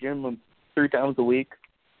going to the gym 3 times a week.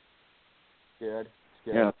 Good.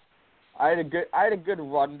 Yeah. I had a good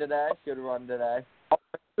run today. There's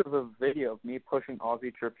a video of me pushing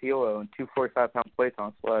Ozzy Trapilo and 2 45-pound plates on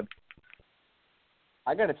a sled.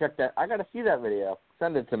 I gotta check that. I gotta see that video.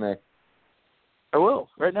 Send it to me. I will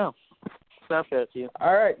right now. Snapchat it to you.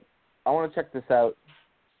 All right. I want to check this out.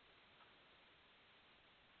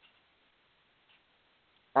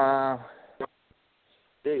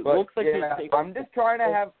 It looks like I'm just trying to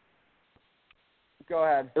have. Go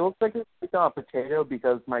ahead. It looks like it's like on a potato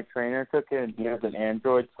because my trainer took it and he has an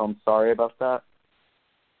Android, so I'm sorry about that.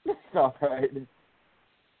 It's all right.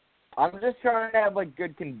 I'm just trying to have like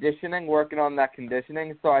good conditioning, working on that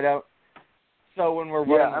conditioning, so when we're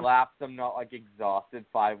running laps, I'm not like exhausted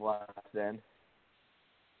 5 laps in.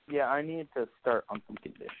 Yeah, I need to start on some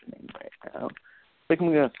conditioning right now. think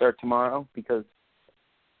I'm gonna start tomorrow because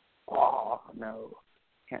no,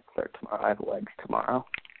 can't start tomorrow. I have legs tomorrow.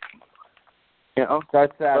 You know,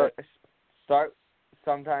 Start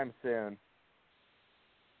sometime soon.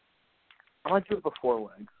 I might do it before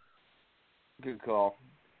legs. Good call.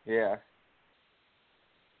 Yeah.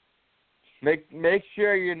 Make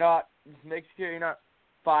sure you're not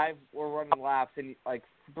 5 or running laps and like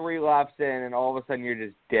 3 laps in and all of a sudden you're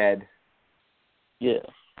just dead. Yeah.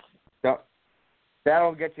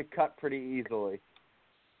 That'll get you cut pretty easily.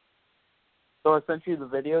 So I sent you the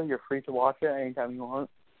video. You're free to watch it anytime you want.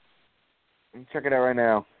 Check it out right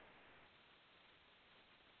now.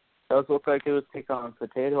 Does look like it was taken on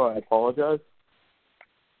potato. I apologize.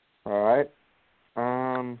 All right.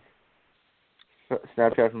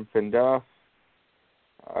 Snapchat from Finda.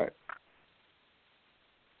 All right.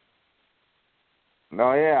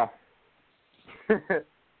 Oh yeah.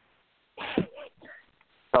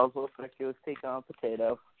 Does look like it was taken on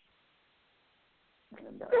potato.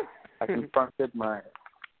 And I confronted my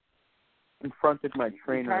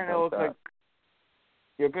trainer. You kind of look like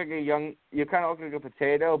you kind of look like a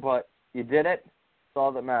potato, but you did it. That's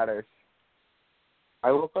all that matters.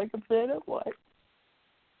 I look like a potato? What?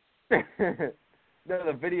 No,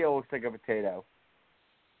 the video looks like a potato.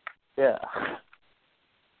 Yeah.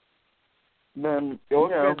 Then you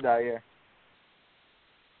look good though, yeah.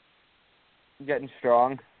 Getting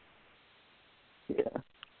strong. Yeah.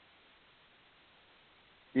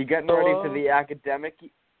 You getting ready for the academic?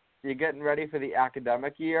 You getting ready for the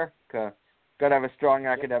academic year? Gotta have a strong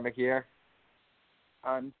academic year.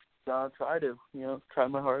 I'm gonna try to, try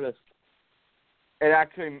my hardest. It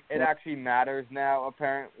actually matters now,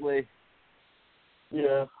 apparently.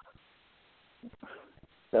 Yeah.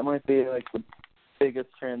 That might be like the biggest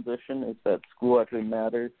transition is that school actually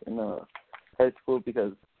matters in high school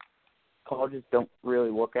because colleges don't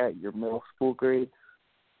really look at your middle school grades.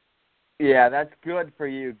 Yeah, that's good for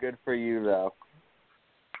you. Good for you, though.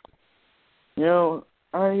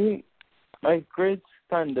 My grades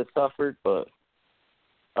kind of suffered, but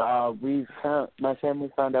my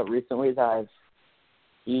family found out recently that I have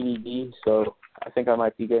EDD, so I think I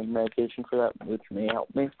might be getting medication for that, which may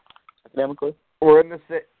help me academically. We're in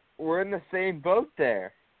the same boat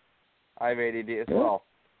there. I have ADD as well.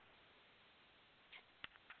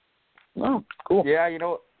 Oh, cool. Yeah,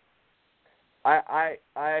 I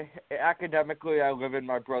academically I live in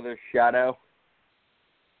my brother's shadow.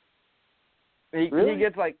 He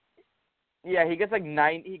gets like he got like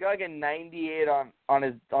a 98 on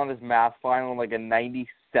his math final and like a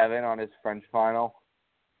 97 on his French final.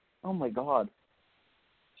 Oh my God.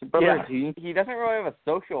 Yeah, he doesn't really have a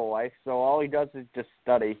social life, so all he does is just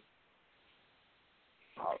study.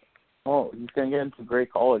 Oh, he's gonna get into a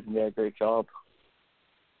great college and get a great job.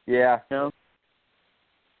 Yeah.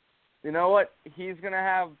 You know what? He's going to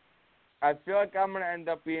have – I feel like I'm going to end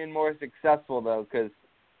up being more successful, though, because,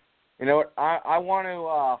 you know what? I want to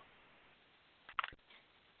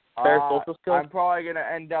I'm probably going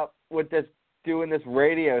to end up with doing this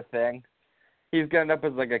radio thing. He's going to end up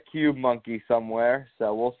as like a cube monkey somewhere,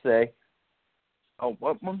 so we'll see. Oh,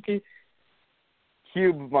 what monkey?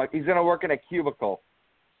 Cube monkey. He's going to work in a cubicle.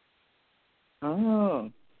 Oh.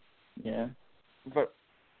 Yeah. But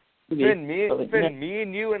Finn, me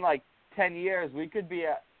and you in like 10 years, we could be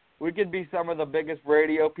some of the biggest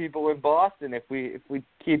radio people in Boston if we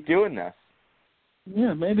keep doing this.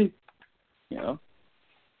 Yeah, maybe. I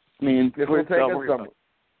mean, we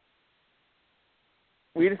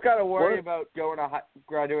just got to worry about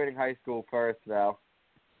graduating high school first, though.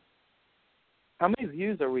 How many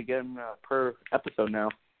views are we getting per episode now?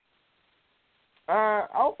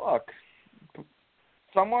 I'll look.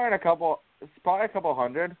 Somewhere in it's probably a couple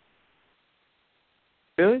hundred.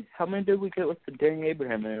 Really? How many did we get with the Danny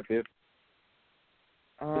Abraham interview?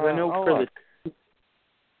 Because I know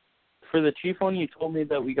for the Chief one, you told me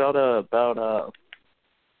that we got about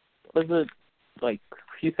was it like a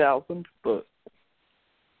few thousand? But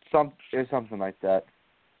something like that.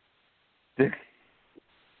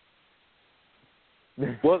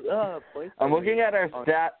 What place? I'm looking at our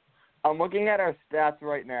stats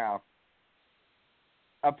right now.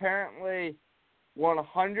 Apparently,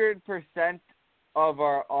 100% of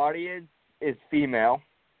our audience is female.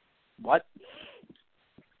 What?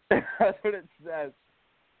 That's what it says.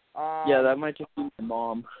 Yeah, that might just be my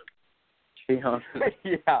mom. To be honest.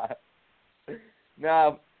 Yeah.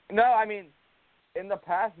 No, I mean, in the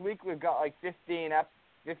past week, we've got like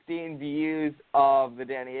 15 views of the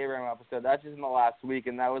Danny Abraham episode. That's just in the last week,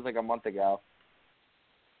 and that was like a month ago.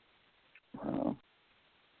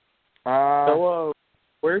 So,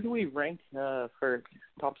 where do we rank for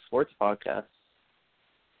top sports podcasts?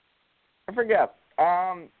 I forget.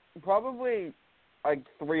 Probably like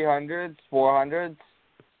 300s, 400s.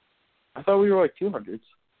 I thought we were like 200s.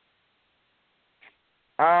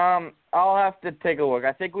 I'll have to take a look.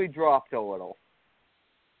 I think we dropped a little.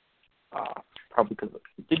 Probably because.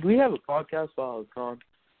 Did we have a podcast while I was gone?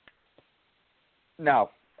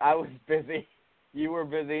 No, I was busy. You were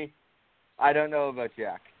busy. I don't know about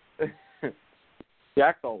Jack.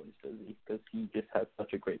 Jack's always busy because he just has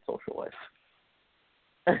such a great social life.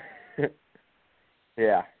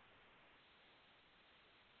 Yeah.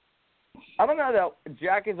 I don't know though.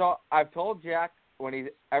 Jack is all. I've told Jack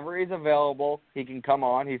whenever he's available, he can come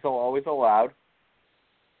on. He's always allowed.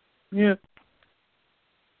 Yeah.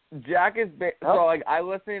 Jack is so like I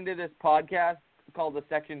listened to this podcast called the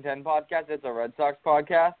Section 10 podcast. It's a Red Sox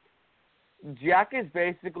podcast. Jack is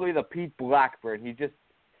basically the Pete Blackburn.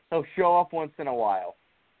 He'll show up once in a while.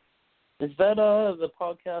 Is that the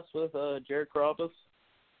podcast with Jared Carrabis?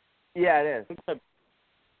 Yeah, it is.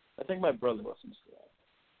 I think my brother listens to that.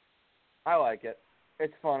 I like it.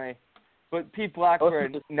 It's funny. But Pete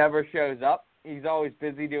Blackburn never shows up. He's always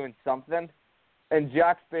busy doing something. And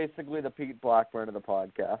Jack's basically the Pete Blackburn of the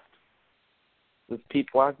podcast. Is Pete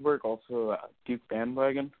Blackburn also Duke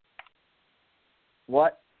bandwagon?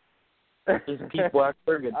 What? Is Pete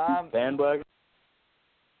Blackburn a Duke bandwagon?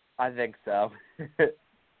 I think so.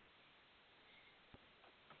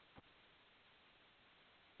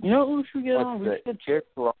 You know who should get on? We should get Jared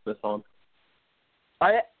Carrabis on.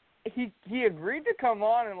 He agreed to come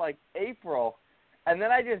on in like April, and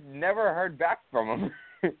then I just never heard back from him.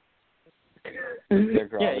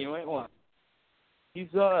 Yeah, you might want. He's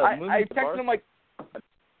I texted him like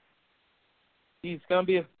he's gonna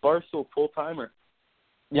be a Barstool full timer.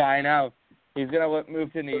 Yeah, I know. He's gonna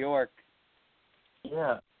move to New York.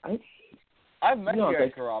 Yeah, I've met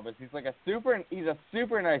Jared Carrabis. He's a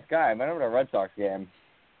super nice guy. I met him at a Red Sox game.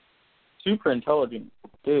 Super intelligent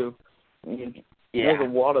too. I mean, he knows a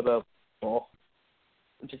lot about baseball,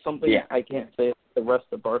 which is something I can't say the rest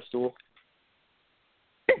of Barstool.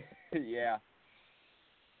 Yeah.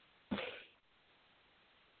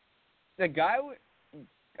 The guy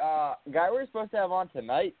we're supposed to have on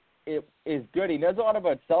tonight is good. He knows a lot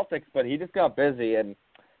about Celtics, but he just got busy and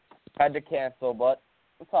had to cancel. But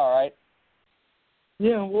it's all right.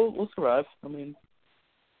 Yeah, we'll survive. I mean,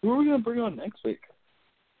 who are we gonna bring on next week?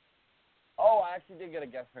 Oh, I actually did get a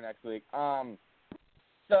guest for next week.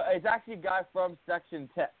 So it's actually a guy from Section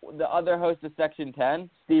 10, the other host of Section 10,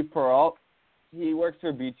 Steve Peralt. He works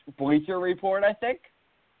for Bleacher Report, I think.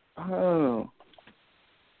 Oh.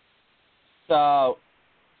 So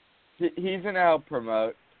he's gonna help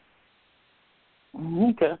promote.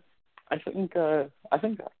 Okay. I think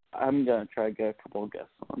I'm gonna try to get a couple of guests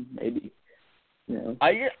on, maybe. Yeah.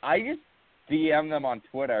 I just DM them on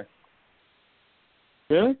Twitter.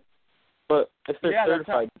 Really? But if they're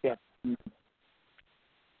certified, you can't.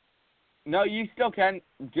 No, you still can.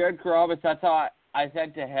 Jared Carrabis, that's how I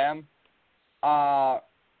sent to him. I'll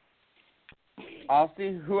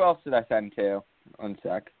see. Who else did I send to? One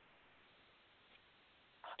sec.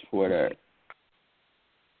 Twitter.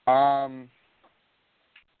 I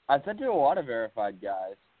sent to a lot of verified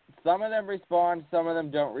guys. Some of them respond, some of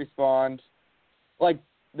them don't respond. Like,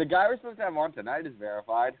 the guy we're supposed to have on tonight is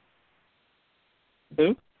verified.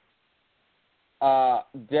 Who?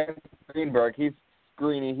 Dan Greenberg. He's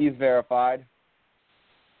Greeny. He's verified.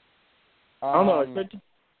 I don't know. I sent to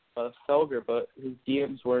Felger, but his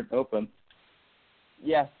DMs weren't open.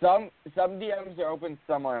 Yeah, some DMs are open,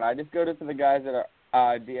 some aren't. I just go to the guys that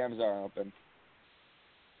are DMs are open.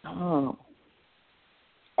 Oh.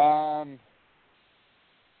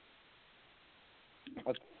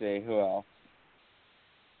 Let's see, who else?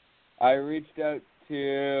 I reached out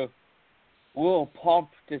to Will Pump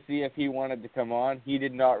to see if he wanted to come on. He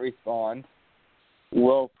did not respond.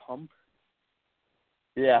 Will Pump?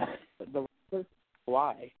 Yeah.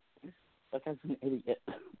 Why? That guy's an idiot.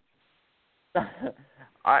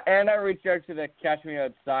 And I reached out to the Catch Me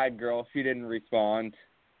Outside girl. She didn't respond.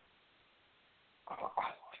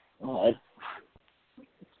 Oh.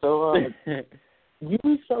 So, you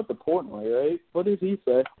reached out to Portnoy, right? What did he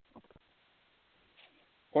say?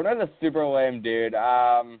 Portnoy's a super lame dude.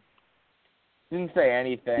 Didn't say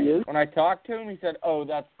anything. When I talked to him, he said, "Oh,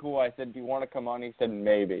 that's cool." I said, "Do you want to come on?" He said,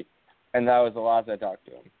 "Maybe." And that was the last I talked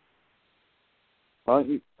to him. Why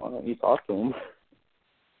don't you talk to him?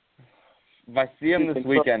 If I see him this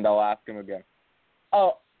weekend, I'll ask him again.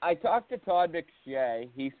 Oh, I talked to Todd McShay.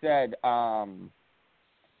 He said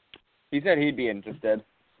he'd be interested.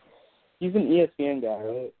 He's an ESPN guy,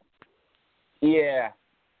 right? Yeah.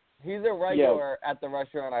 He's a regular at the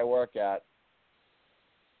restaurant I work at.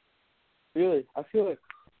 Really? I feel like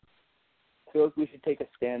feel like we should take a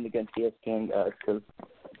stand against ESPN guys because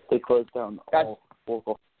they closed down all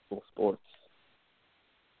local sports.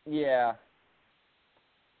 Yeah.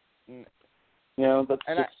 You know, that's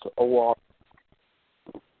just a lot.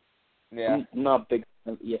 Yeah. I'm not big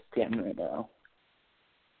fan of ESPN right now.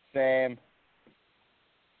 Same.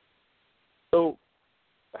 So,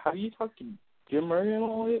 have you talked to Jim Murray at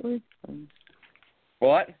all lately?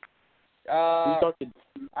 What? I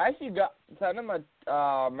actually sent him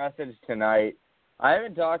a message tonight. I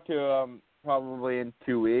haven't talked to him probably in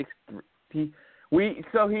 2 weeks. He's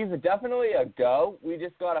definitely a go. We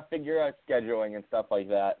just got to figure out scheduling and stuff like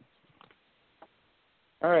that.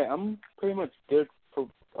 All right, I'm pretty much good.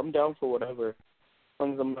 I'm down for whatever. As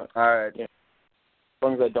long as I'm not. All right. Yeah, as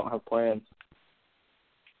long as I don't have plans.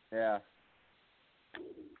 Yeah.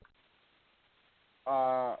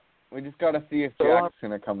 We just got to see if Jack's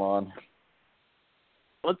going to come on.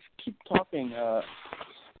 Let's keep talking.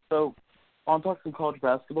 So, want to talk some college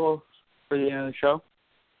basketball for the end of the show?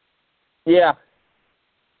 Yeah.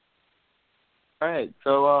 All right,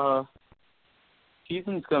 so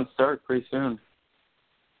season's going to start pretty soon.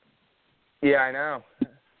 Yeah, I know.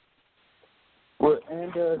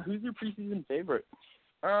 And who's your preseason favorite?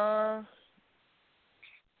 I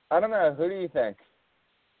don't know. Who do you think?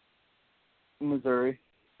 Missouri.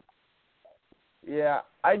 Yeah,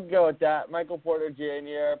 I'd go with that. Michael Porter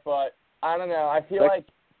Jr., but I don't know. I feel like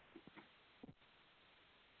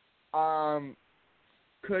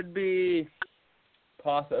could be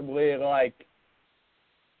possibly like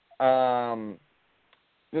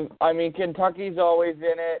Kentucky's always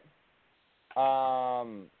in it.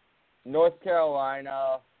 North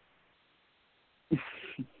Carolina,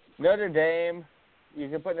 Notre Dame. You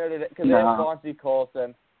can put Notre Dame because they have Bonzi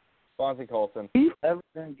Colson. He's ever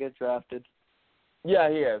going to get drafted. Yeah,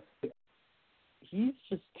 he is. He's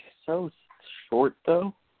just so short,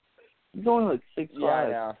 though. He's only like 6'5". Yeah, I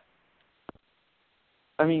know.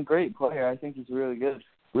 I mean, great player. I think he's really good.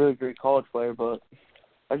 Really great college player, but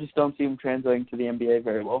I just don't see him translating to the NBA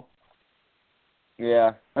very well.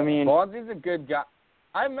 Yeah. I mean, Bonzi's a good guy.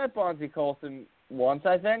 I met Bonzi Colson once,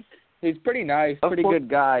 I think. He's pretty nice, pretty good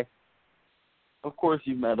guy. Of course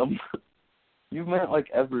you've met him. You've met, like,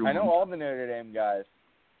 everyone. I know all the Notre Dame guys.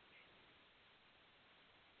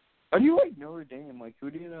 Are you like Notre Dame? Like, who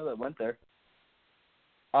do you know that went there?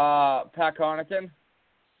 Pat Connaughton.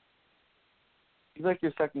 He's like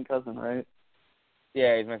your second cousin, right?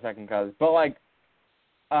 Yeah, he's my second cousin. But like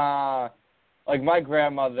my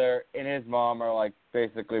grandmother and his mom are like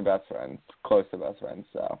basically best friends, close to best friends.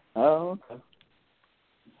 So. Oh, okay.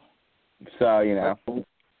 So you know. Cool.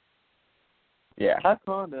 Yeah. I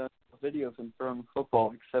found a video of him throwing football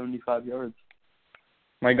like 75 yards.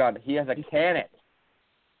 My God, he has a cannon.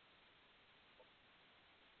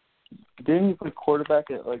 Didn't he play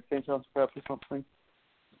quarterback at like St. John's Prep or something?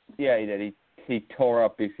 Yeah, he did. He tore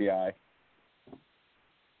up BCI.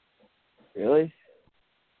 Really?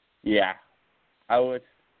 Yeah. I went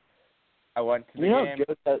to the game.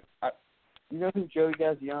 You know who Joey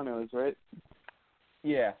Gaziano is, right?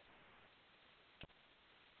 Yeah.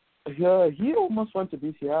 Yeah, he almost went to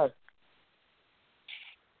BCI.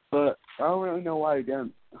 But I don't really know why he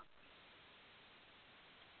didn't.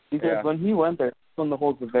 Because when he went there, that's when the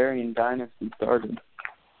whole Bavarian dynasty started.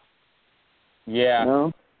 Yeah. You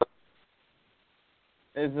know?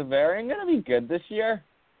 Is Bavarian going to be good this year?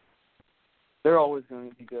 They're always going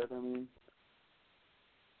to be good, I mean.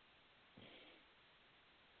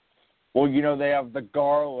 Well, you know, they have the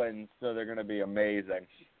Garlands, so they're going to be amazing.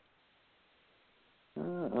 I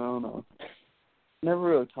don't know. Never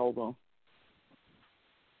really told them.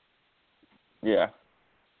 Yeah.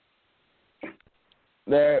 I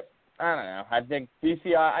don't know. I think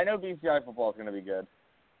I know BCI football is going to be good.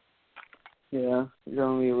 Yeah, they're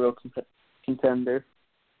going to be a real contender.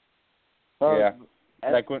 Yeah.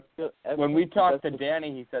 Like when we talked to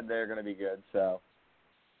Danny, he said they're going to be good, so.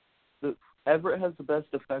 Everett has the best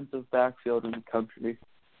defensive backfield in the country.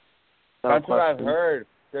 That's what I've heard.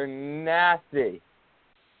 They're nasty.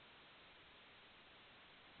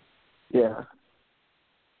 Yeah.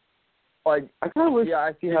 Like, I kind of wish. Yeah,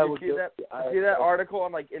 I see that article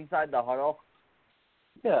on like Inside the Huddle.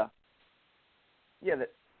 Yeah. Yeah,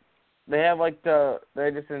 they have like they're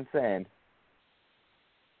just insane.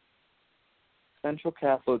 Central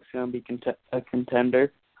Catholic's gonna be a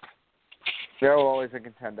contender. They're always a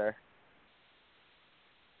contender.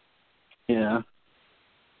 Yeah.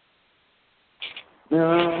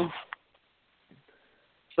 No.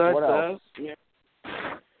 What else? Yeah.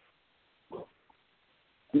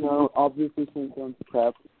 You know, obviously St. John's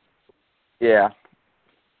Prep. Yeah.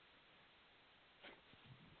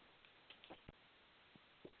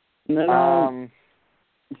 No.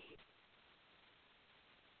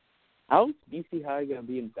 How's BC High going to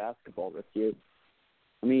be in basketball this year?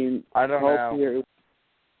 I mean, I don't know. Year.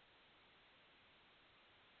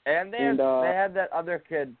 And they had that other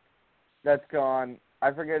kid that's gone.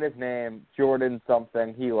 I forget his name. Jordan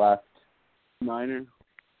something. He left.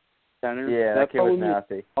 Center. Yeah, that kid was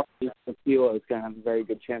nasty. Tequila is going to have a very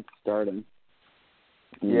good chance of starting.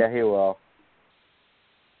 Yeah, he will.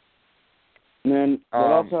 And then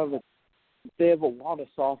they have a lot of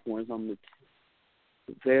sophomores on the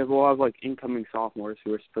team. They have a lot of incoming sophomores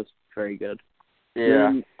who are supposed to be very good. Yeah.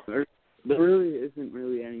 And there really isn't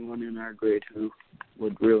really anyone in our grade who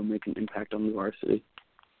would really make an impact on the varsity.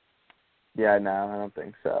 Yeah, no, I don't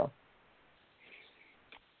think so.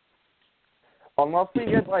 Unless we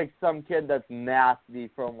get some kid that's nasty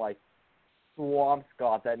from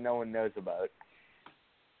Swampscott that no one knows about.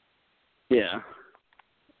 Yeah.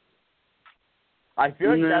 I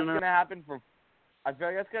feel like that's gonna happen for. I feel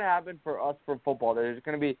like that's gonna happen for us for football. There's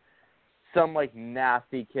gonna be some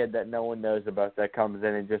nasty kid that no one knows about that comes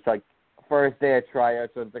in and just first day of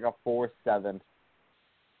tryouts, so it's a 4-7.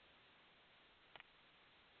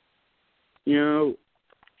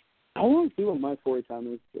 I want to see what my 40 time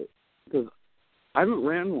is because I haven't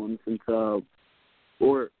ran one since that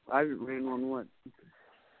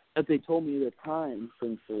they told me the time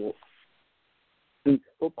since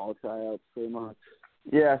football tryouts pretty much.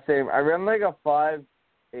 Yeah, same. I ran a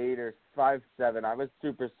 5.8 or 5.7. I was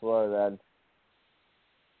super slow then.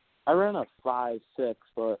 I ran a 5.6,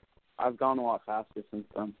 but I've gone a lot faster since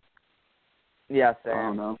then. Yeah, same. I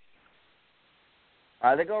don't know.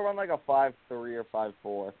 I think I'll run a 5.3 or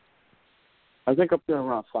 5.4. I think up there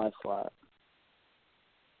around 5 flat.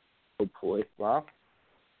 Hopefully. Well,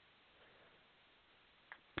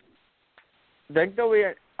 I feel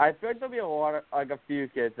like there'll be a lot of, a few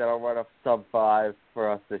kids that'll run a sub-5 for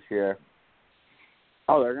us this year.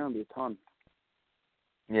 Oh, they're going to be a ton.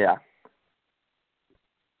 Yeah.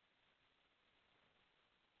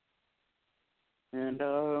 And,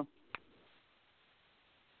 so,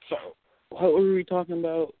 what were we talking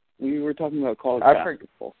about? We were talking about college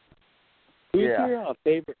basketball. Who's your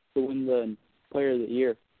favorite to win the Player of the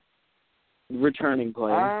Year? Returning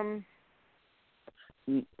player.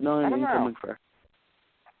 No, I don't know. Fair.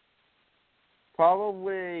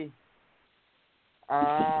 Probably.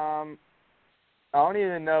 I don't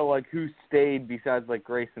even know who stayed besides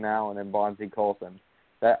Grayson Allen and Bonzi Colson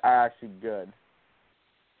that are actually good.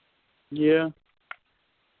 Yeah.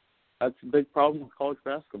 That's a big problem with college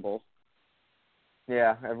basketball.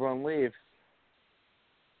 Yeah, everyone leaves.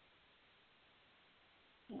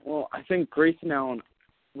 Well, I think Grayson Allen,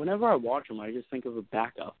 whenever I watch him, I just think of a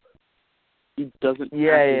backup. He doesn't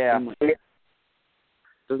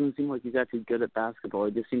doesn't seem like he's actually good at basketball.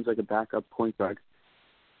 He just seems like a backup point guard.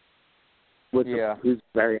 Who's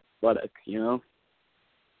very athletic, Yeah.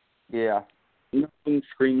 Nothing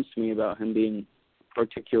screams to me about him being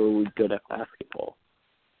particularly good at basketball.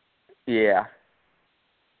 Yeah.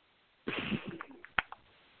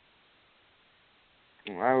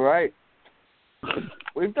 All right.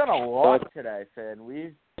 We've done a lot today, Finn.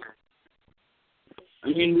 We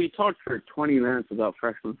talked for 20 minutes about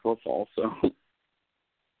freshman football, so,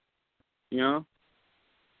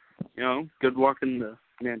 good luck in the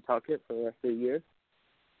Nantucket for the rest of the year.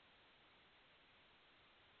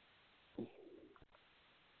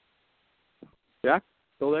 Jack,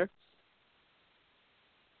 still there?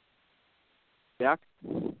 Jack?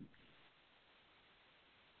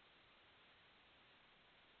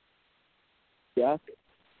 Jack?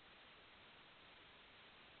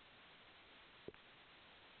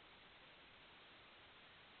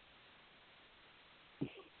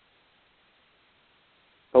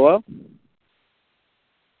 Hello?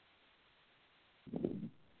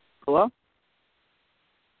 Hello?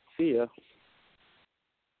 See ya.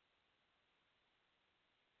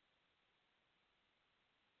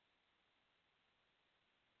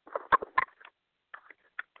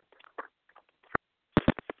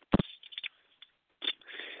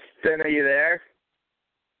 Finn, are you there?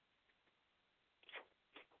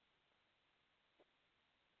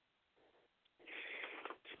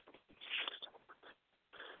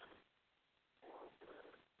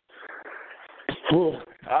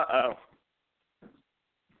 Uh-oh.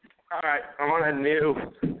 All right, I'm on a new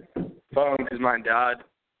phone because mine died.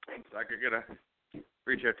 So I could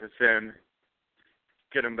reach out to Finn,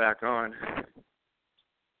 get him back on.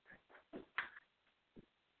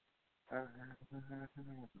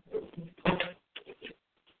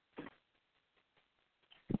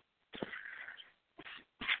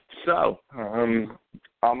 So,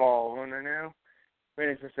 I'm all on there now.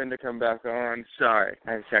 Waiting for Finn to come back on. Sorry,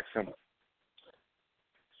 I had to text him.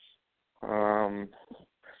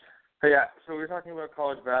 But yeah, so we were talking about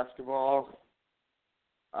college basketball.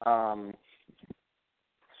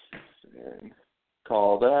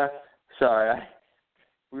 Call back. Sorry,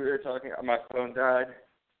 we were talking. My phone died.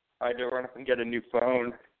 I had to run up and get a new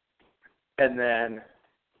phone, and then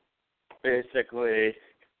basically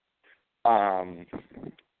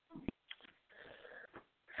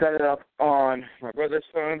set it up on my brother's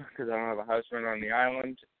phone because I don't have a house phone on the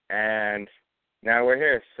island, and now we're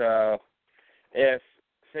here. So if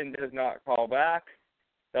Finn does not call back,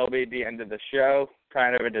 that'll be the end of the show.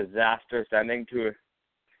 Kind of a disastrous ending to a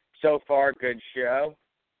so far good show,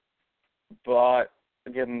 but I'll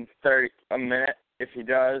give him a minute. If he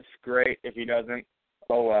does, great. If he doesn't,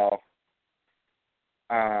 oh well.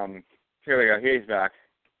 Here we go. He's back.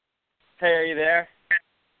 Hey, are you there?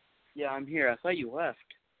 Yeah, I'm here. I thought you left.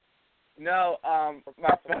 No,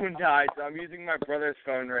 my phone died, so I'm using my brother's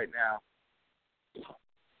phone right now.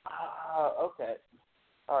 Okay.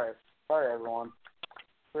 All right. Sorry, everyone.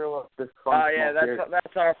 Yeah,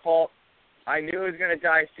 that's our fault. I knew it was going to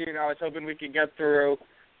die soon. I was hoping we could get through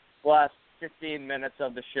the last 15 minutes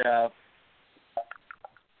of the show.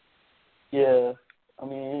 Yeah, I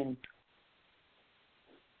mean,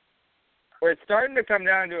 we're starting to come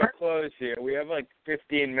down to a close here. We have like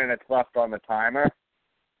 15 minutes left on the timer.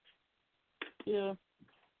 Yeah.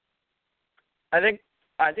 I think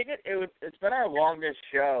it's been our longest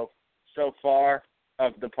show so far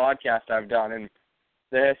of the podcast I've done in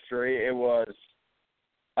the history.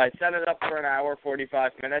 I set it up for an hour,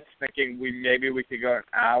 45 minutes, thinking we could go an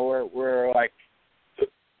hour. We're like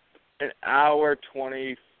an hour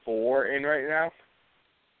 24 in right now.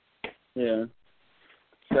 Yeah.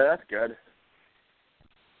 So that's good.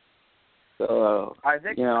 So I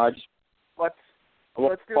think let's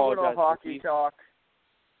do a little hockey talk.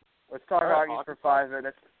 Let's talk hockey for 5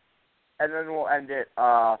 minutes, and then we'll end it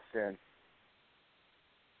soon.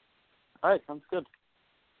 All right, sounds good.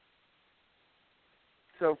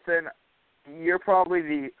 So, Finn, you're probably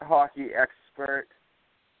the hockey expert.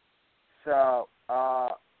 So,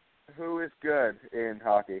 who is good in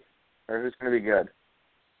hockey? Or who's going to be good?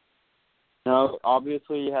 No,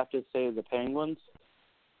 obviously you have to say the Penguins.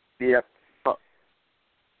 Yep.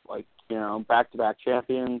 Like, back-to-back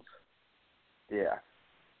champions. Yeah.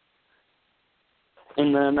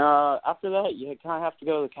 And then after that, you kind of have to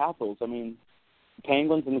go to the Capitals. I mean, the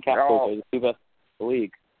Penguins and the Capitals are the two best in the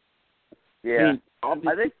league. Yeah. I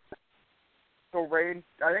think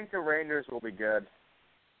the Rangers will be good.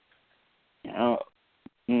 I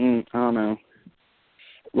don't know.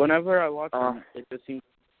 Whenever I watch them, it just seems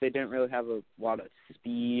they didn't really have a lot of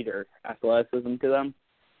speed or athleticism to them.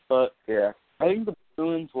 But yeah, I think the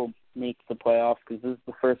Bruins will make the playoffs because this is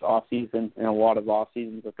the first off season in a lot of off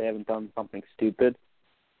seasons that they haven't done something stupid.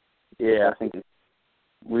 Yeah, I think it's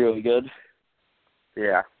really good.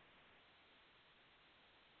 Yeah.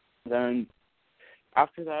 Then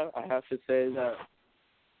after that, I have to say that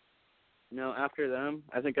after them,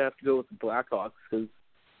 I think I have to go with the Blackhawks because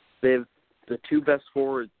they have the two best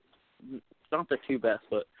forwards. Not the two best,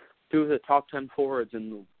 but two of the top 10 forwards in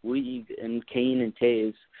the league, in Kane and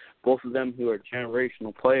Taves, both of them who are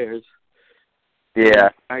generational players. Yeah.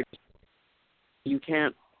 You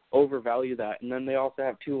can't overvalue that. And then they also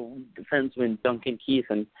have two defensemen, Duncan Keith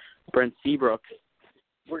and Brent Seabrook.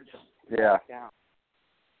 We're just down.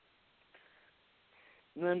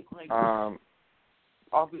 And then,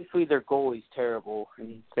 obviously their goalie's terrible,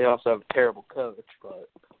 and they also have a terrible coach, but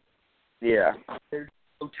yeah, they're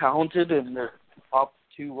so talented in their top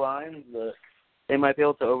two lines that they might be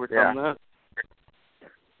able to overcome that.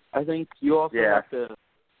 I think you also have the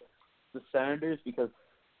Senators because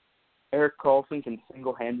Erik Karlsson can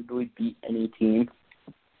single-handedly beat any team.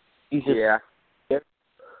 He's just, he's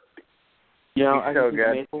I so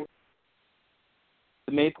think good.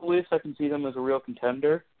 The Maple Leafs, I can see them as a real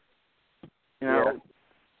contender. Because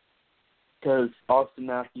Austin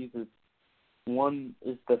Matthews is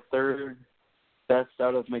the third best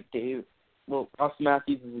out of McDavid. Well, Austin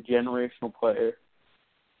Matthews is a generational player,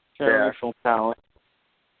 generational talent.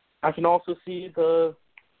 I can also see the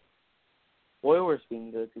Oilers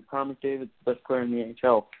being good because Connor McDavid's the best player in the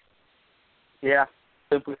NHL. Yeah.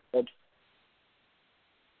 Simply said.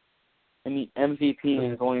 I mean,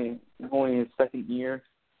 MVP is only his second year.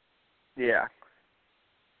 Yeah.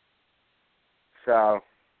 So,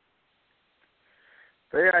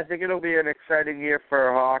 but yeah, I think it'll be an exciting year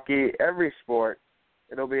for hockey. Every sport,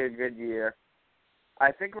 it'll be a good year.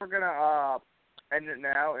 I think we're going to end it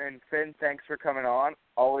now. And, Finn, thanks for coming on.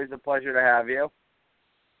 Always a pleasure to have you.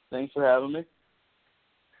 Thanks for having me.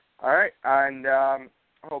 All right, and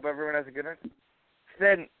hope everyone has a good night.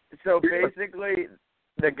 Finn, so basically,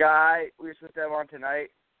 the guy we were supposed to have on tonight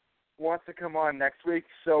wants to come on next week,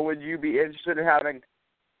 so would you be interested in having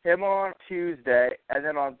him on Tuesday, and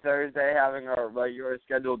then on Thursday having our regular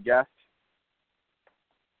scheduled guest?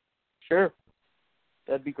 Sure.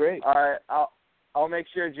 That'd be great. All right, I'll make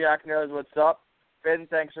sure Jack knows what's up. Finn,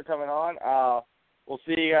 thanks for coming on. We'll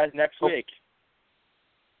see you guys next week.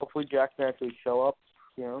 Hopefully Jack can actually show up,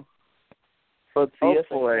 you know. But see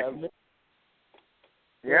Hopefully.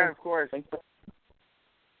 Yeah, of course. Thanks.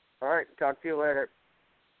 All right, talk to you later.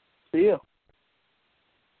 See you.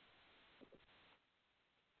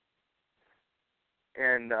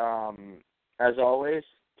 And as always,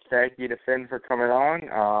 thank you to Finn for coming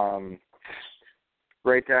on.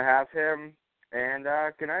 Great to have him. And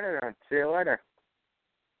good night, everyone. See you later.